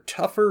are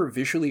tougher,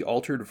 visually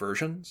altered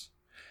versions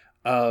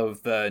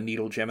of the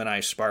Needle,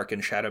 Gemini, Spark,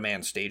 and Shadow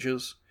Man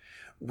stages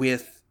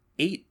with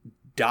 8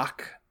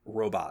 dock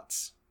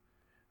robots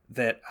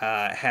that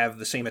have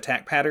the same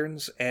attack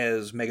patterns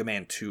as Mega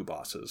Man 2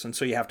 bosses. And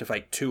so you have to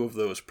fight 2 of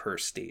those per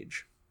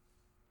stage.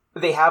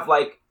 They have,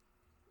 like,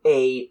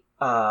 a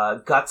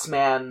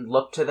Gutsman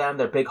look to them.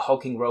 They're big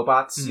hulking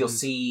robots. Mm-hmm. You'll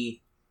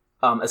see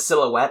a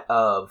silhouette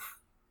of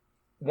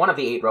one of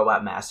the 8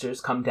 robot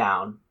masters come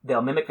down.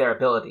 They'll mimic their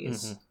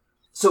abilities. Mm-hmm.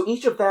 So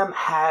each of them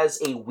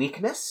has a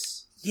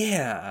weakness.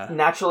 Yeah.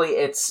 Naturally,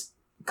 it's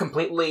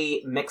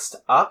completely mixed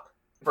up.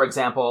 For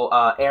example,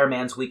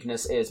 Airman's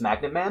weakness is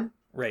Magnet Man.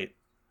 Right.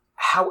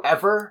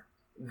 However,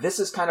 this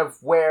is kind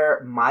of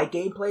where my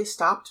gameplay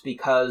stopped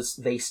because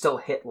they still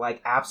hit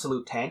like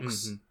absolute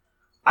tanks. Mm-hmm.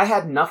 I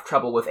had enough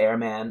trouble with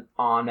Airman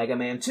on Mega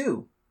Man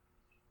 2,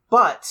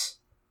 but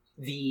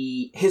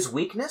his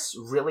weakness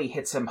really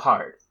hits him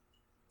hard.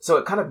 So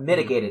it kind of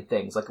mitigated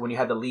things, like when you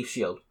had the Leaf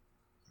Shield.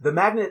 The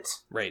Magnet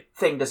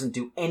thing doesn't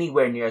do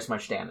anywhere near as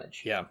much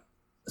damage. Yeah.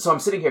 So I'm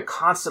sitting here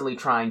constantly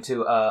trying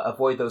to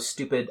avoid those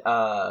stupid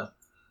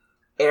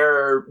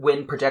air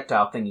wind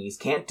projectile thingies.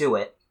 Can't do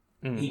it.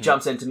 Mm-hmm. He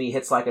jumps into me,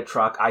 hits like a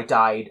truck. I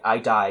died.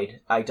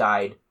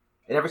 And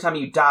every time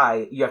you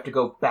die, you have to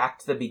go back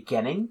to the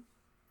beginning.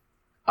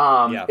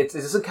 It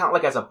doesn't count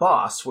like as a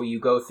boss where you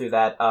go through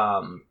that,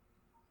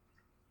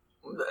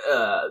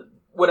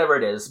 whatever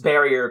it is,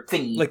 barrier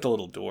thingy. Like the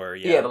little door,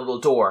 yeah. Yeah, the little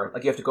door.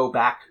 Like you have to go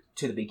back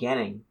to the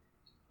beginning.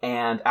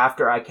 And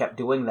after I kept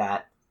doing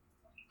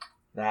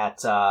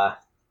that's kind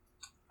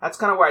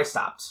of where I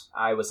stopped.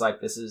 I was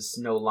like, this is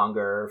no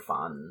longer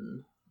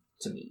fun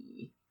to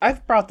me.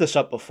 I've brought this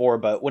up before,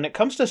 but when it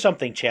comes to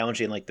something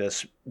challenging like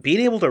this, being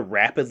able to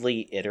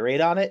rapidly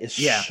iterate on it is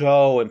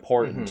so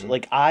important.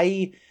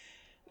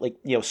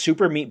 Mm-hmm.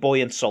 Super Meat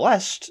Boy and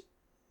Celeste,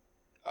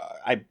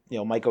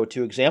 my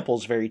go-to example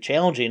is very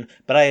challenging,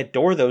 but I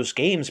adore those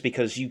games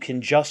because you can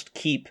just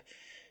keep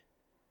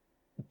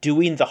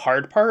doing the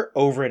hard part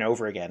over and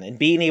over again, and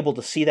being able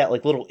to see that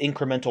like little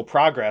incremental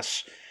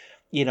progress,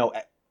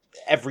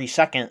 every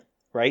second.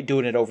 Right,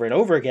 doing it over and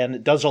over again,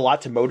 it does a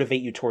lot to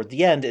motivate you toward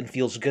the end and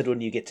feels good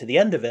when you get to the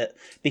end of it,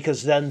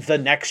 because then the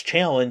next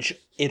challenge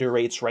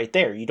iterates right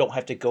there. You don't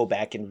have to go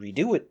back and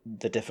redo it,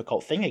 the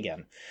difficult thing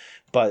again.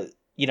 But,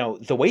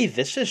 the way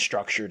this is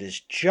structured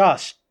is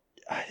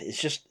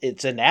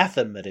it's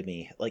anathema to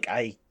me. Like,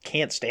 I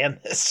can't stand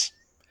this.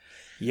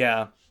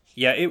 Yeah.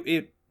 Yeah,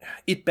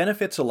 it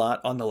benefits a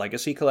lot on the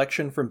Legacy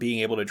Collection from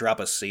being able to drop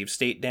a save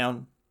state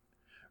down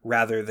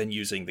rather than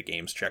using the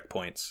game's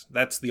checkpoints.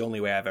 That's the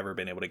only way I've ever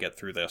been able to get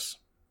through this.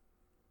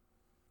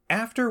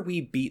 After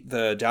we beat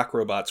the dock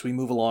robots, we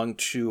move along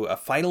to a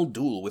final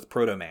duel with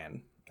Proto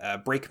Man.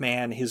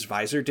 Breakman, his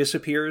visor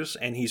disappears,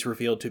 and he's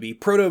revealed to be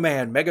Proto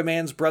Man, Mega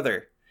Man's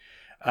brother.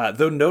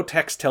 Though no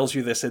text tells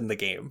you this in the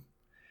game.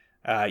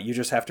 You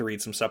just have to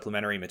read some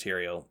supplementary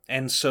material.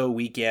 And so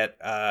we get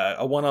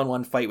a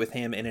one-on-one fight with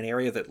him in an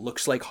area that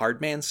looks like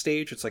Hardman's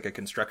stage. It's like a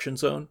construction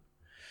zone.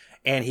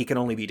 And he can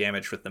only be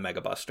damaged with the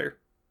Mega Buster.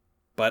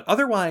 But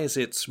otherwise,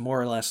 it's more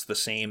or less the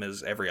same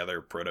as every other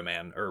Proto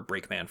Man or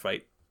Breakman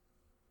fight.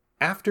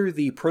 After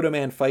the Proto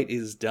Man fight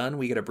is done,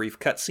 we get a brief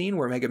cutscene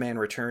where Mega Man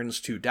returns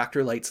to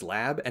Dr. Light's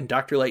lab, and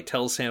Dr. Light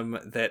tells him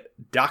that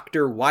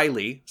Dr.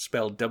 Wily,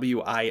 spelled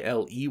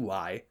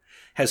W-I-L-E-Y,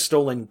 has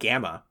stolen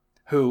Gamma,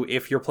 who,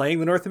 if you're playing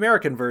the North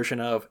American version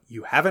of,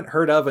 you haven't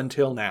heard of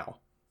until now.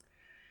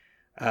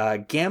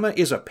 Gamma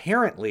is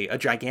apparently a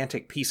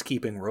gigantic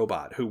peacekeeping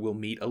robot who we'll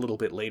meet a little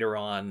bit later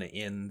on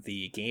in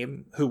the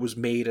game, who was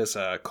made as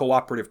a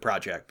cooperative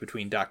project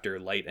between Dr.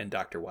 Light and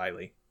Dr.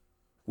 Wily.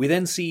 We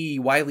then see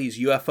Wily's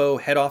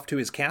UFO head off to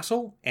his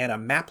castle, and a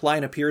map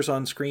line appears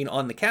on screen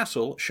on the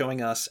castle,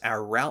 showing us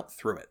our route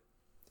through it.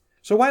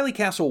 So Wily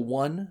Castle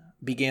 1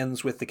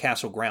 begins with the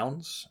castle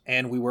grounds,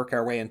 and we work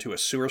our way into a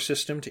sewer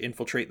system to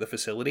infiltrate the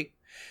facility.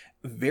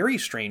 Very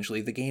strangely,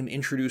 the game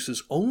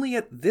introduces only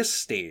at this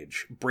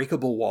stage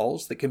breakable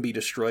walls that can be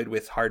destroyed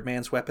with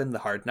Hardman's weapon, the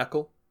Hard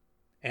Knuckle.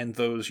 And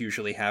those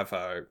usually have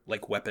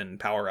weapon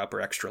power-up or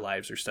extra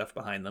lives or stuff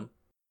behind them.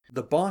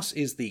 The boss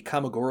is the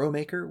Kamagoro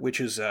Maker, which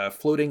is a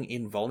floating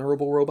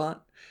invulnerable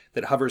robot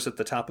that hovers at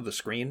the top of the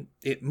screen.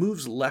 It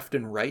moves left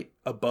and right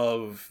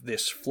above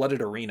this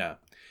flooded arena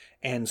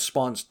and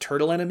spawns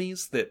turtle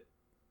enemies that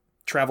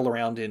travel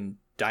around in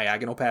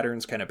diagonal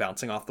patterns, kind of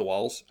bouncing off the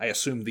walls. I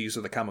assume these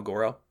are the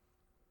Kamagoro.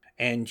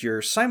 And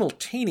you're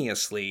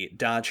simultaneously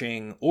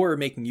dodging or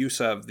making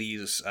use of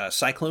these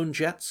cyclone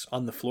jets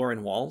on the floor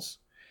and walls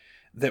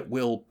that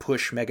will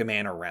push Mega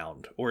Man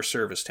around or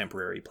serve as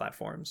temporary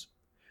platforms.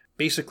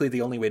 Basically,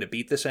 the only way to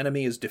beat this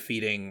enemy is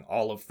defeating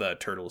all of the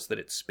turtles that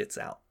it spits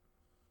out.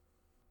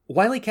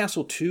 Wily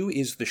Castle 2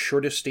 is the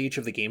shortest stage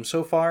of the game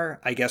so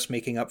far, I guess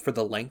making up for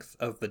the length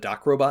of the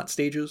Dock Robot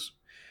stages.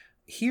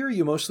 Here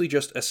you mostly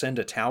just ascend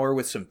a tower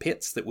with some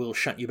pits that will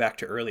shunt you back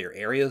to earlier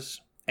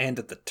areas, and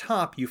at the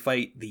top you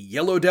fight the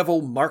Yellow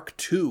Devil Mark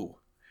II.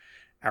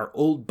 Our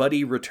old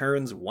buddy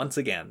returns once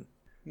again.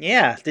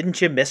 Yeah, didn't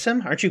you miss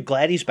him? Aren't you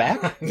glad he's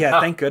back? Yeah,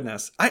 thank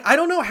goodness. I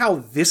don't know how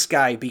this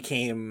guy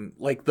became,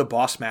 like, the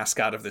boss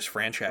mascot of this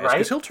franchise,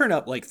 because he'll turn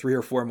up, like, 3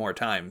 or 4 more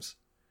times.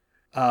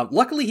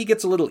 Luckily, he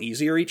gets a little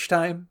easier each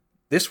time.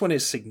 This one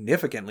is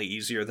significantly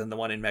easier than the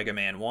one in Mega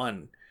Man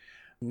 1.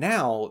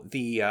 Now,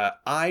 the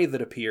eye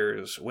that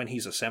appears when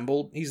he's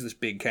assembled, he's this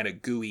big kind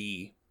of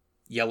gooey,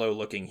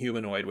 yellow-looking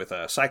humanoid with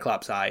a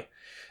Cyclops eye.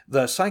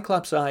 The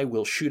Cyclops eye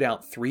will shoot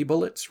out 3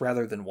 bullets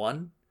rather than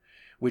 1.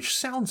 Which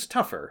sounds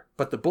tougher,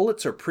 but the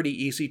bullets are pretty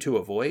easy to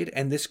avoid,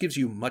 and this gives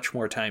you much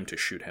more time to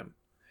shoot him.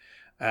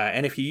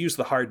 And if you use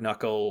the hard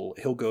knuckle,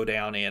 he'll go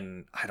down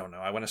in, I don't know,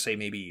 I want to say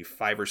maybe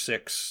 5 or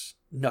 6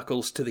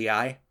 knuckles to the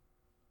eye.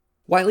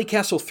 Wily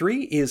Castle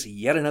 3 is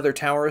yet another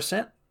tower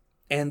ascent,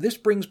 and this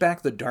brings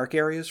back the dark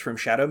areas from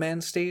Shadow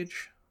Man's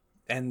stage,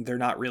 and they're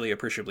not really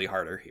appreciably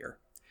harder here.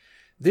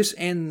 This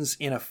ends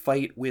in a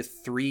fight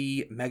with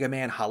 3 Mega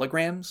Man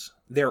holograms.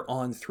 They're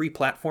on 3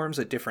 platforms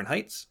at different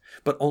heights,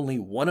 but only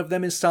one of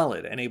them is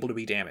solid and able to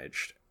be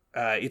damaged.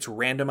 It's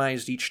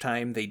randomized each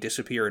time they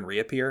disappear and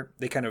reappear.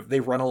 They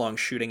run along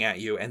shooting at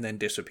you and then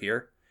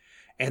disappear,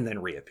 and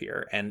then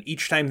reappear. And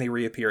each time they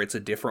reappear, it's a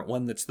different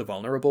one that's the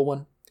vulnerable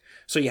one.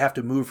 So you have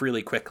to move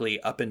really quickly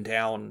up and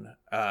down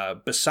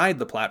beside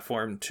the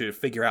platform to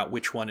figure out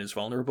which one is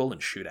vulnerable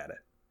and shoot at it.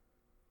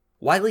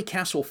 Wily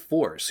Castle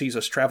 4 sees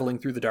us traveling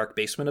through the dark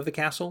basement of the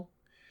castle,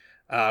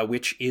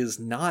 which is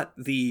not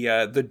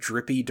the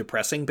drippy,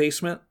 depressing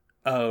basement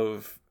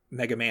of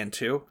Mega Man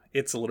 2.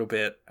 It's a little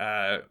bit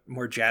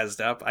more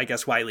jazzed up. I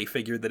guess Wily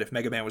figured that if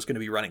Mega Man was going to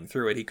be running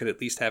through it, he could at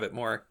least have it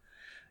more,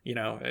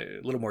 a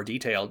little more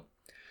detailed.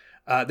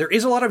 There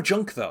is a lot of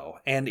junk, though,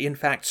 and in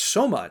fact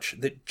so much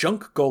that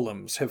junk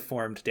golems have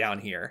formed down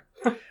here.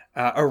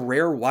 A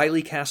rare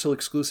Wily Castle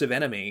exclusive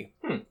enemy.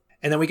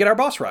 And then we get our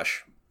boss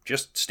rush.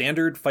 Just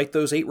standard fight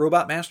those 8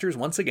 robot masters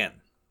once again.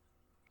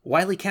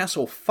 Wily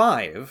Castle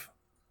 5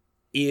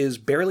 is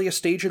barely a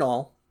stage at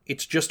all.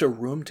 It's just a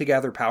room to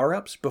gather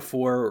power-ups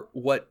before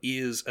what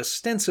is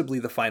ostensibly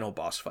the final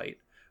boss fight,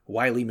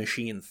 Wily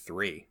Machine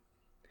 3.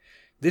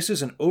 This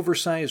is an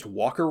oversized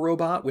walker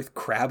robot with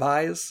crab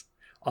eyes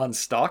on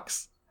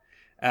stalks,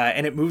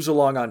 and it moves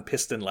along on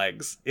piston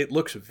legs. It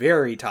looks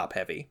very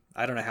top-heavy.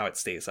 I don't know how it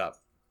stays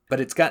up. But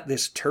it's got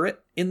this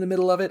turret in the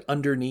middle of it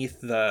underneath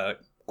the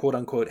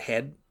quote-unquote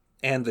head,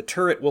 and the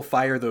turret will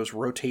fire those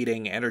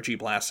rotating energy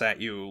blasts at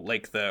you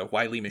like the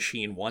Wily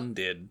Machine 1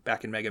 did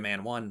back in Mega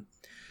Man 1.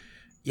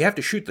 You have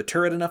to shoot the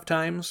turret enough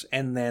times,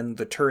 and then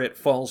the turret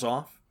falls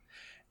off,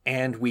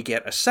 and we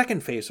get a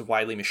second phase of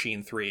Wily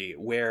Machine 3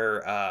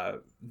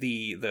 where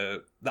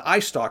the eye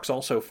stalks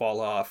also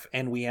fall off,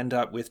 and we end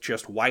up with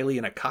just Wily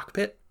in a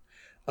cockpit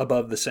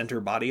above the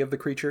center body of the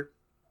creature.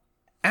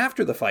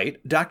 After the fight,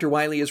 Dr.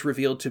 Wily is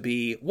revealed to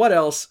be, what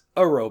else?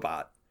 A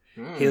robot.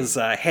 His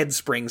head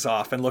springs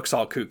off and looks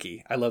all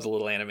kooky. I love the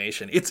little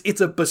animation.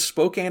 It's a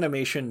bespoke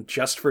animation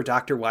just for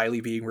Dr. Wily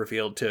being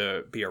revealed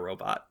to be a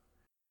robot.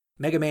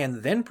 Mega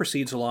Man then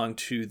proceeds along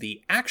to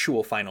the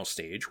actual final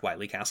stage,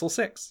 Wily Castle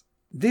 6.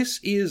 This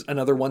is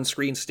another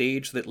one-screen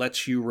stage that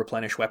lets you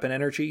replenish weapon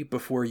energy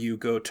before you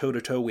go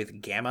toe-to-toe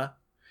with Gamma,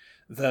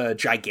 the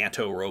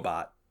Giganto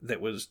robot that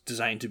was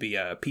designed to be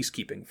a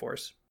peacekeeping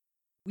force.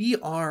 We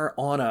are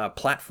on a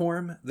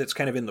platform that's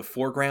kind of in the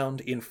foreground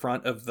in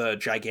front of the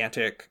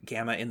gigantic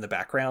Gamma in the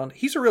background.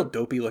 He's a real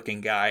dopey-looking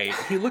guy.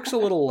 He looks a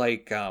little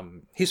like...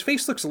 his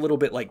face looks a little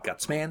bit like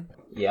Gutsman.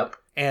 Yep.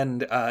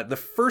 And the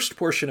first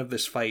portion of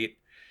this fight,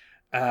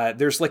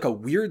 there's like a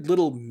weird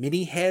little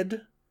mini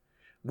head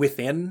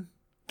within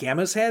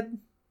Gamma's head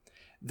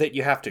that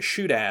you have to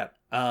shoot at.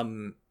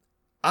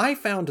 I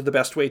found the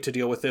best way to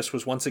deal with this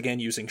was once again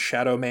using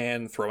Shadow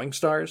Man throwing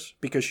stars,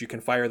 because you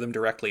can fire them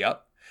directly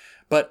up.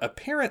 But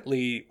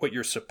apparently what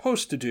you're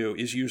supposed to do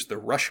is use the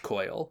rush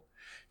coil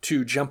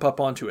to jump up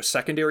onto a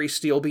secondary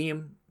steel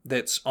beam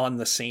that's on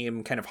the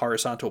same kind of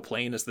horizontal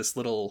plane as this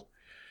little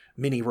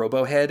mini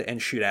robo head and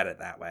shoot at it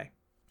that way.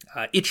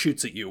 It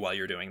shoots at you while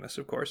you're doing this,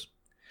 of course.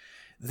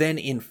 Then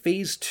in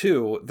phase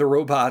 2, the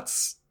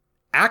robot's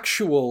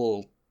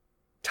actual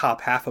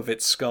top half of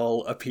its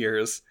skull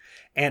appears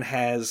and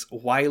has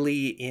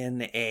Wily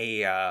in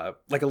a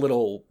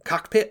little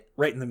cockpit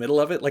right in the middle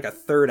of it, like a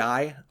third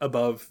eye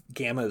above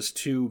Gamma's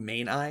 2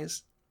 main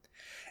eyes.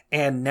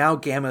 And now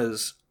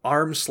Gamma's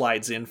arm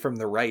slides in from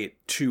the right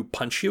to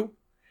punch you.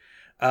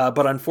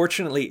 But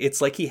unfortunately, it's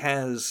like he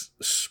has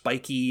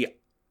spiky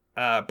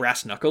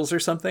brass knuckles or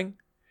something.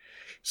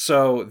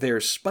 So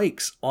there's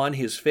spikes on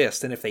his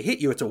fist, and if they hit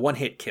you, it's a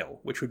one-hit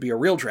kill, which would be a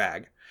real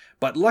drag.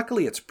 But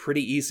luckily, it's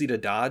pretty easy to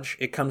dodge.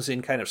 It comes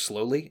in kind of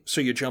slowly,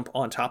 so you jump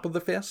on top of the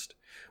fist,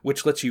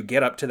 which lets you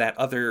get up to that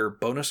other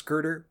bonus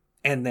girder,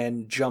 and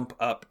then jump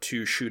up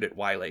to shoot at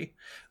Wily.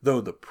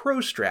 Though the pro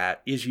strat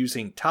is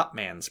using Top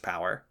Man's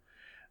power,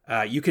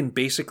 You can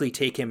basically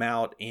take him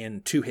out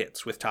in 2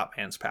 hits with Top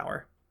Man's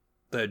power.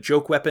 The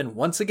joke weapon,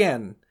 once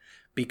again,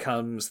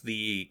 becomes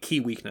the key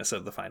weakness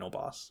of the final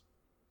boss.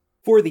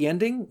 For the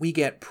ending, we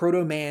get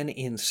Proto Man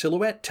in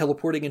silhouette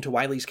teleporting into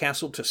Wily's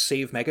castle to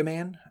save Mega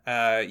Man.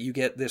 You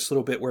get this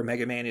little bit where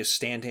Mega Man is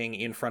standing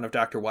in front of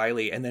Dr.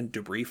 Wily and then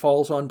debris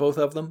falls on both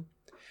of them.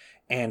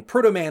 And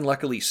Proto Man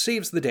luckily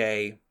saves the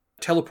day,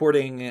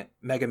 teleporting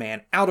Mega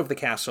Man out of the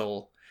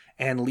castle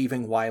and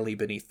leaving Wily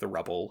beneath the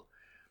rubble.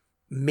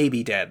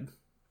 Maybe dead.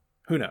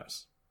 Who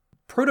knows?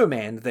 Proto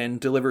Man then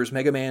delivers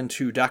Mega Man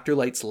to Dr.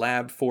 Light's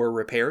lab for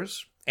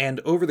repairs.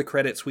 And over the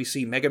credits, we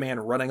see Mega Man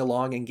running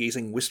along and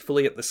gazing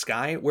wistfully at the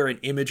sky, where an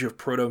image of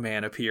Proto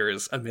Man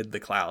appears amid the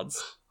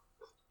clouds.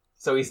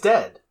 So he's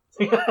dead.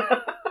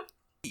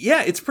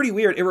 Yeah, it's pretty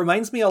weird. It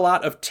reminds me a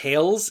lot of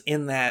Tails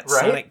in that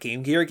Sonic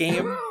Game Gear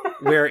game,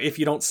 where if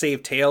you don't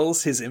save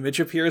Tails, his image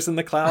appears in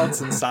the clouds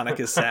and Sonic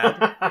is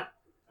sad.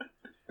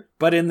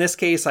 But in this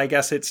case, I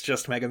guess it's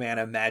just Mega Man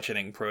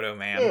imagining Proto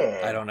Man.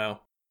 Yeah. I don't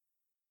know.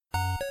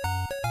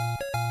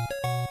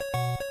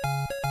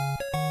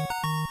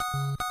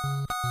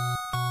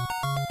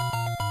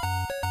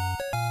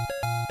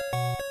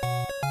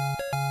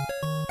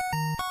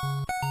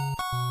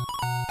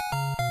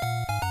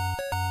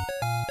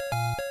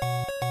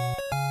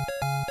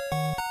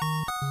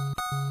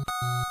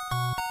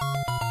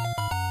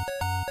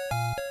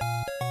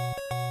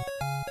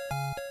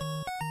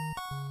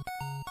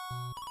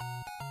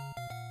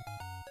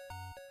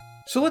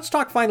 So let's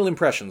talk final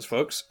impressions,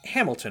 folks.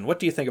 Hamilton, what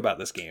do you think about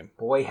this game?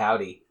 Boy,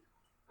 howdy.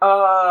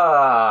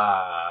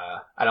 I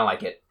don't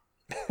like it.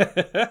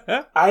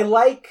 I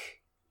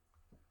like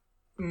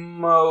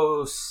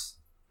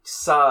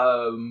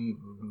some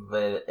of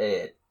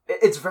it.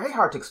 It's very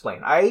hard to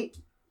explain. I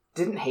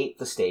didn't hate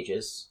the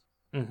stages.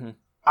 Mm-hmm.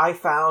 I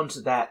found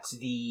that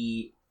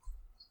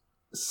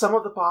some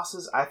of the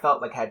bosses I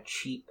felt like had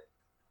cheap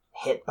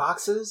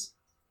hitboxes,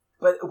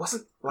 but it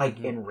wasn't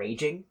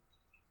enraging.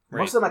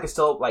 Right. Most of them I could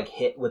still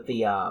hit with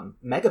the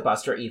Mega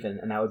Buster even,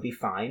 and that would be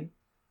fine.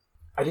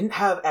 I didn't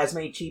have as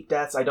many cheap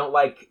deaths. I don't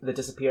like the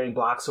disappearing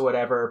blocks or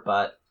whatever,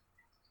 but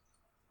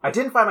I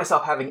didn't find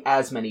myself having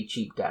as many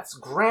cheap deaths.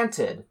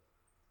 Granted,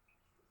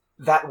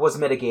 that was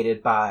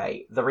mitigated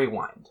by the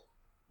rewind.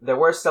 There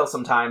were still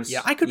some times...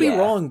 Yeah, I could be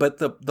wrong, but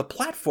the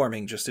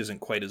platforming just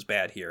isn't quite as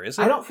bad here, is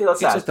it? I don't feel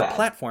it's as bad. The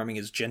platforming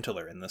is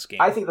gentler in this game.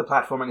 I think the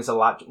platforming is a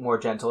lot more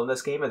gentle in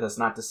this game, and that's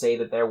not to say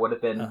that there would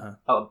have been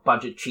a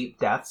bunch of cheap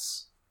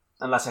deaths.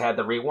 Unless I had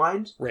the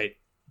rewind. Right.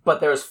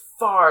 But there's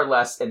far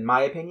less, in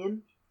my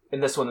opinion, in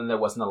this one than there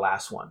was in the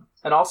last one.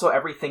 And also,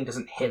 everything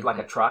doesn't hit like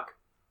a truck,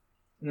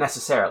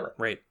 necessarily.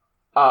 Right.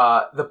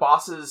 The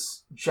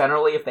bosses,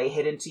 generally, if they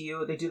hit into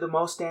you, they do the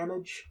most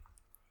damage.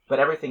 But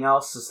everything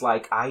else is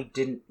I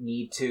didn't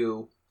need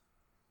to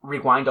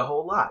rewind a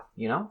whole lot,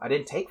 you know? I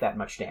didn't take that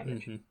much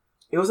damage. Mm-hmm.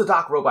 It was the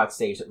Doc Robot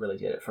stage that really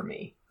did it for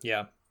me.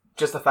 Yeah.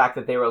 Just the fact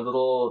that they were a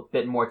little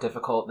bit more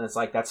difficult, and it's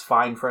that's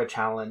fine for a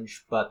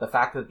challenge, but the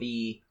fact that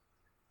the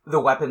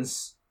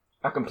weapons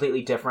are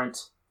completely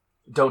different,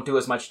 don't do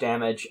as much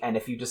damage, and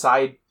if you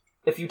die,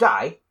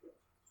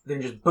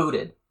 then you're just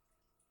booted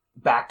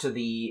back to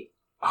the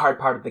hard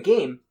part of the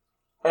game.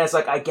 And it's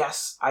I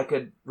guess I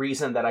could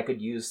reason that I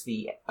could use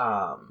the,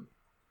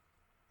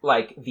 what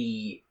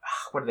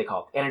are they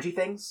called? Energy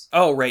things?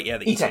 Oh, right, yeah,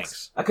 the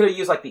E-Tanks. I could have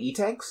used, the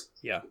E-Tanks.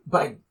 Yeah.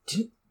 But I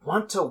didn't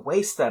want to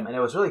waste them, and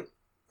it was really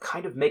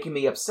kind of making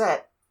me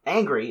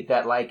angry,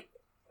 that,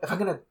 if I'm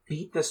gonna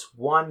beat this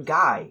one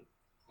guy,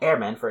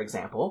 Airman, for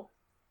example,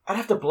 I'd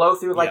have to blow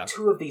through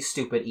 2 of these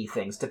stupid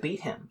E-things to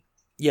beat him.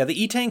 Yeah,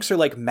 the E-Tanks are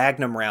like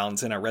Magnum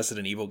rounds in a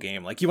Resident Evil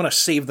game. You want to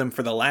save them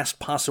for the last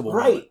possible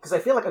moment. Right, because I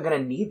feel I'm going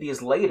to need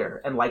these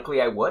later, and likely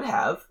I would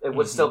have. It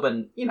would have still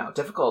been,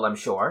 difficult, I'm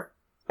sure.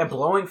 And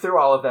blowing through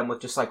all of them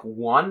with just,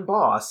 one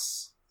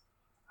boss,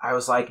 I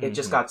was it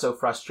just got so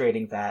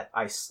frustrating that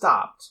I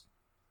stopped.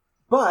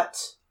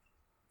 But,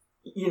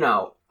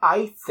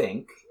 I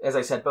think, as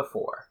I said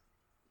before,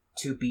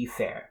 to be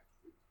fair,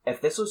 if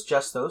this was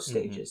just those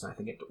stages, and I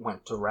think it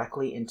went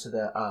directly into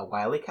the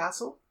Wily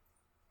Castle,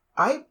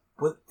 I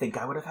would think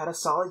I would have had a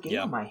solid game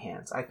in my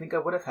hands. I think I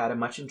would have had a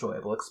much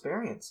enjoyable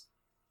experience.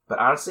 But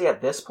honestly,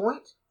 at this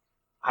point,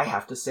 I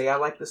have to say I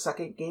like the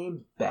second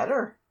game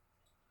better.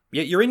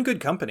 Yeah, you're in good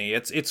company.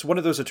 It's one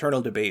of those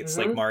eternal debates,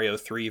 like Mario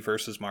 3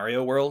 versus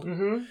Mario World,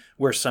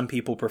 where some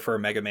people prefer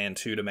Mega Man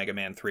 2 to Mega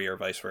Man 3 or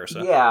vice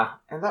versa. Yeah,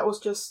 and that was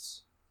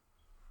just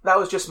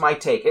my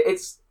take.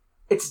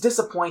 It's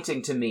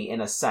disappointing to me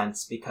in a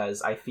sense,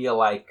 because I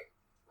feel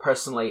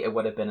personally it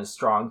would have been a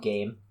strong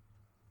game.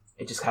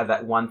 It just had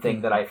that one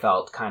thing that I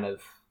felt kind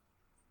of,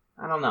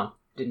 I don't know,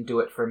 didn't do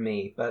it for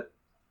me, but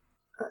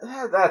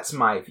that's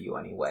my view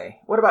anyway.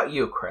 What about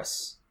you,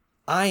 Chris?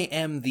 I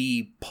am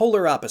the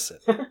polar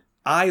opposite.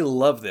 I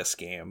love this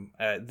game.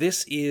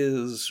 This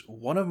is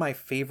one of my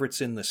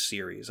favorites in the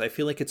series. I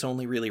feel like it's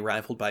only really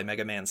rivaled by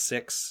Mega Man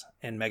 6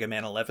 and Mega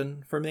Man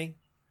 11 for me.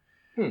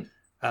 And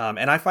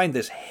I find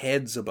this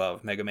heads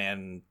above Mega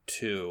Man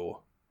 2.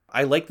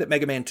 I like that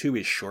Mega Man 2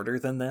 is shorter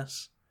than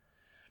this.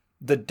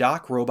 The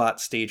dock robot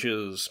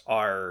stages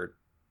are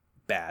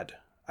bad.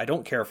 I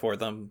don't care for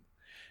them.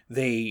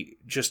 They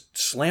just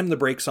slam the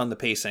brakes on the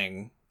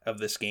pacing of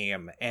this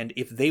game, and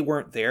if they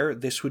weren't there,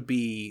 this would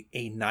be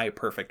a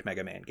nigh-perfect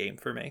Mega Man game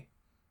for me.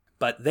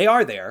 But they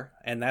are there,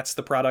 and that's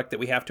the product that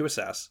we have to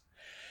assess.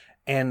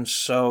 And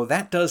so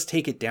that does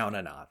take it down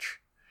a notch.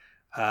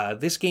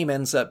 This game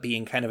ends up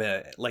being kind of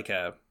like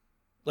an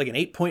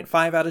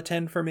 8.5 out of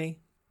 10 for me,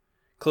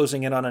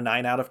 closing in on a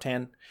 9 out of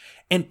 10.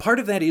 And part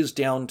of that is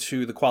down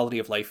to the quality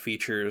of life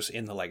features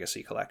in the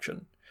Legacy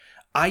Collection.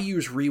 I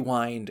use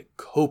Rewind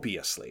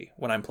copiously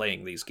when I'm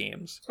playing these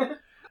games.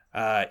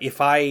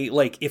 If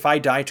I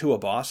die to a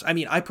boss, I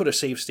mean, I put a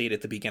save state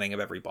at the beginning of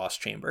every boss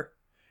chamber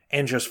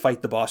and just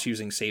fight the boss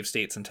using save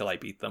states until I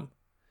beat them.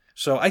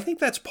 So I think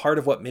that's part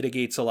of what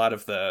mitigates a lot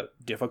of the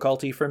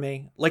difficulty for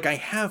me. Like, I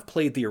have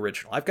played the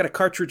original. I've got a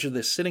cartridge of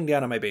this sitting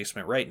down in my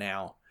basement right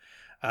now.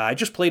 I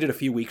just played it a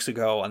few weeks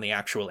ago on the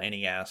actual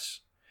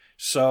NES.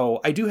 So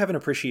I do have an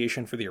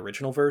appreciation for the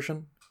original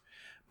version.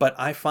 But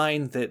I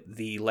find that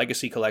the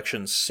Legacy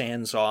Collection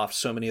sands off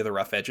so many of the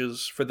rough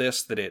edges for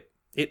this that it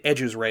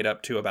edges right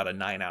up to about a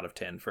 9 out of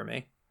 10 for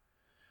me.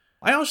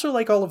 I also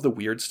like all of the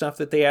weird stuff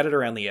that they added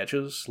around the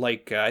edges.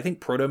 Like, I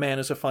think Proto Man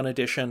is a fun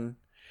addition.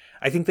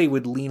 I think they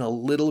would lean a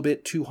little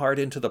bit too hard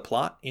into the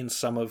plot in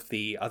some of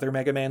the other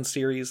Mega Man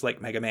series,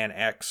 like Mega Man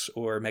X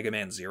or Mega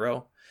Man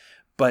Zero.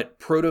 But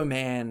Proto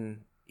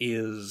Man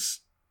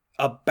is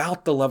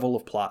about the level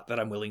of plot that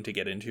I'm willing to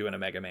get into in a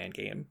Mega Man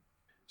game.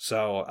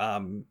 So,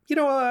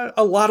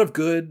 a lot of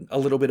good, a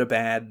little bit of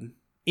bad.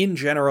 In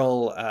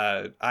general,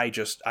 I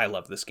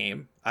love this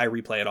game. I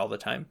replay it all the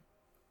time.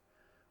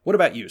 What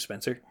about you,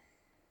 Spencer?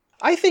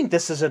 I think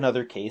this is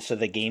another case of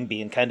the game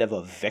being kind of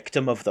a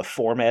victim of the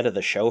format of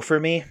the show for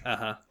me.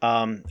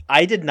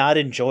 I did not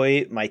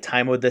enjoy my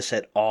time with this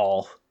at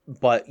all.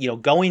 But,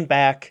 going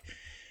back,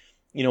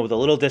 with a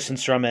little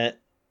distance from it,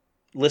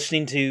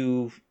 listening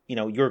to,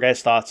 your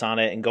guys' thoughts on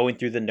it and going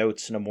through the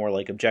notes in a more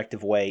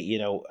objective way,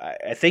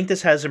 I think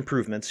this has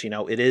improvements.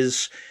 It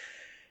is,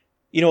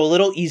 a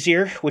little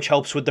easier, which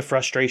helps with the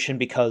frustration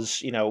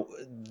because,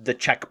 the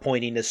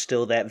checkpointing is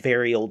still that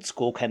very old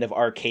school kind of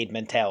arcade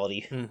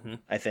mentality,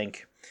 I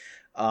think.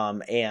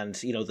 And,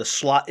 the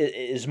slot,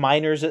 as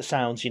minor as it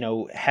sounds,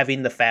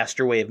 having the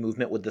faster way of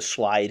movement with the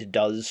slide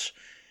does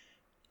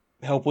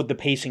help with the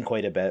pacing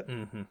quite a bit.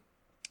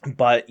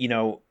 But,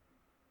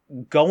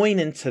 going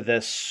into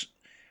this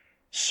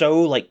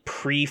so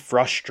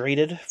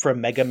pre-frustrated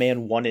from Mega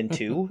Man 1 and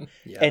 2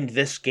 Yeah. and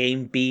this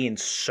game being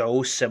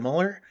so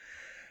similar,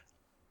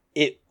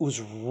 it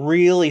was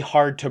really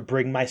hard to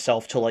bring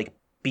myself to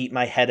beat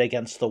my head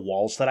against the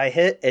walls that I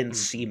hit and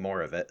see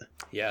more of it.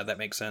 Yeah, that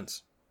makes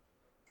sense.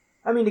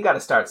 I mean, you gotta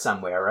start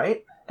somewhere,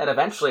 right? And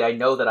eventually I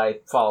know that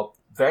I fall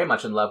very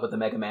much in love with the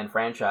Mega Man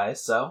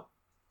franchise, so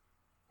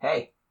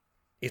hey.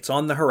 It's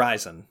on the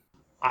horizon.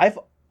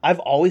 I've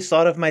always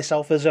thought of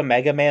myself as a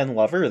Mega Man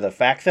lover. The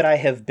fact that I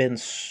have been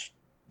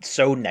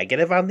so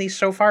negative on these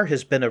so far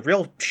has been a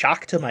real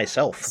shock to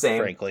myself,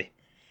 frankly.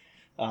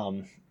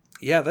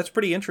 Yeah, that's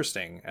pretty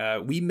interesting.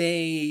 We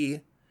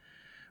may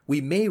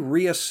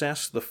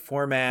reassess the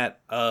format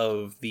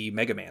of the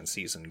Mega Man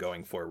season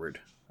going forward,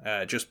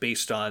 just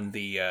based on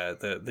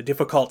the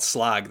difficult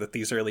slog that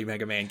these early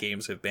Mega Man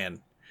games have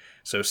been.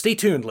 So stay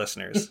tuned,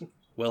 listeners.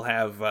 We'll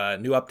have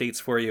new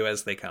updates for you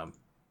as they come.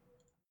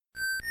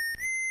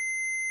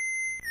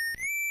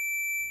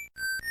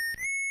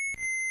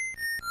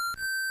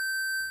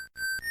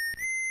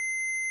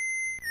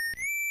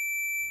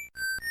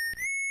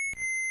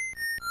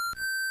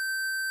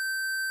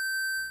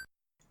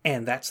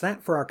 And that's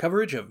that for our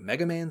coverage of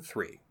Mega Man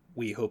 3.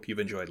 We hope you've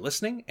enjoyed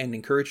listening and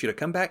encourage you to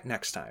come back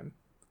next time.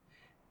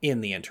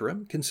 In the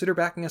interim, consider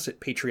backing us at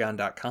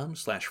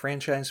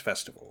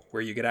patreon.com/franchisefestival,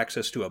 where you get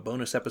access to a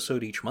bonus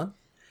episode each month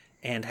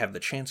and have the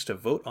chance to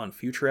vote on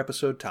future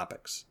episode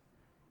topics.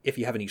 If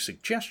you have any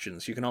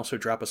suggestions, you can also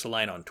drop us a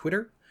line on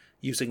Twitter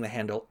using the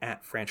handle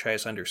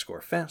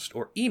 @franchise_fest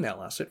or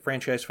email us at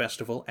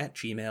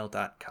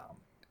franchisefestival@gmail.com.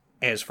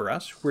 As for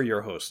us, we're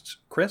your hosts,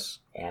 Chris.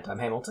 And I'm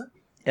Hamilton.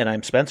 And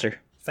I'm Spencer.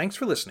 Thanks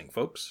for listening,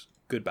 folks.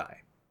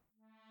 Goodbye.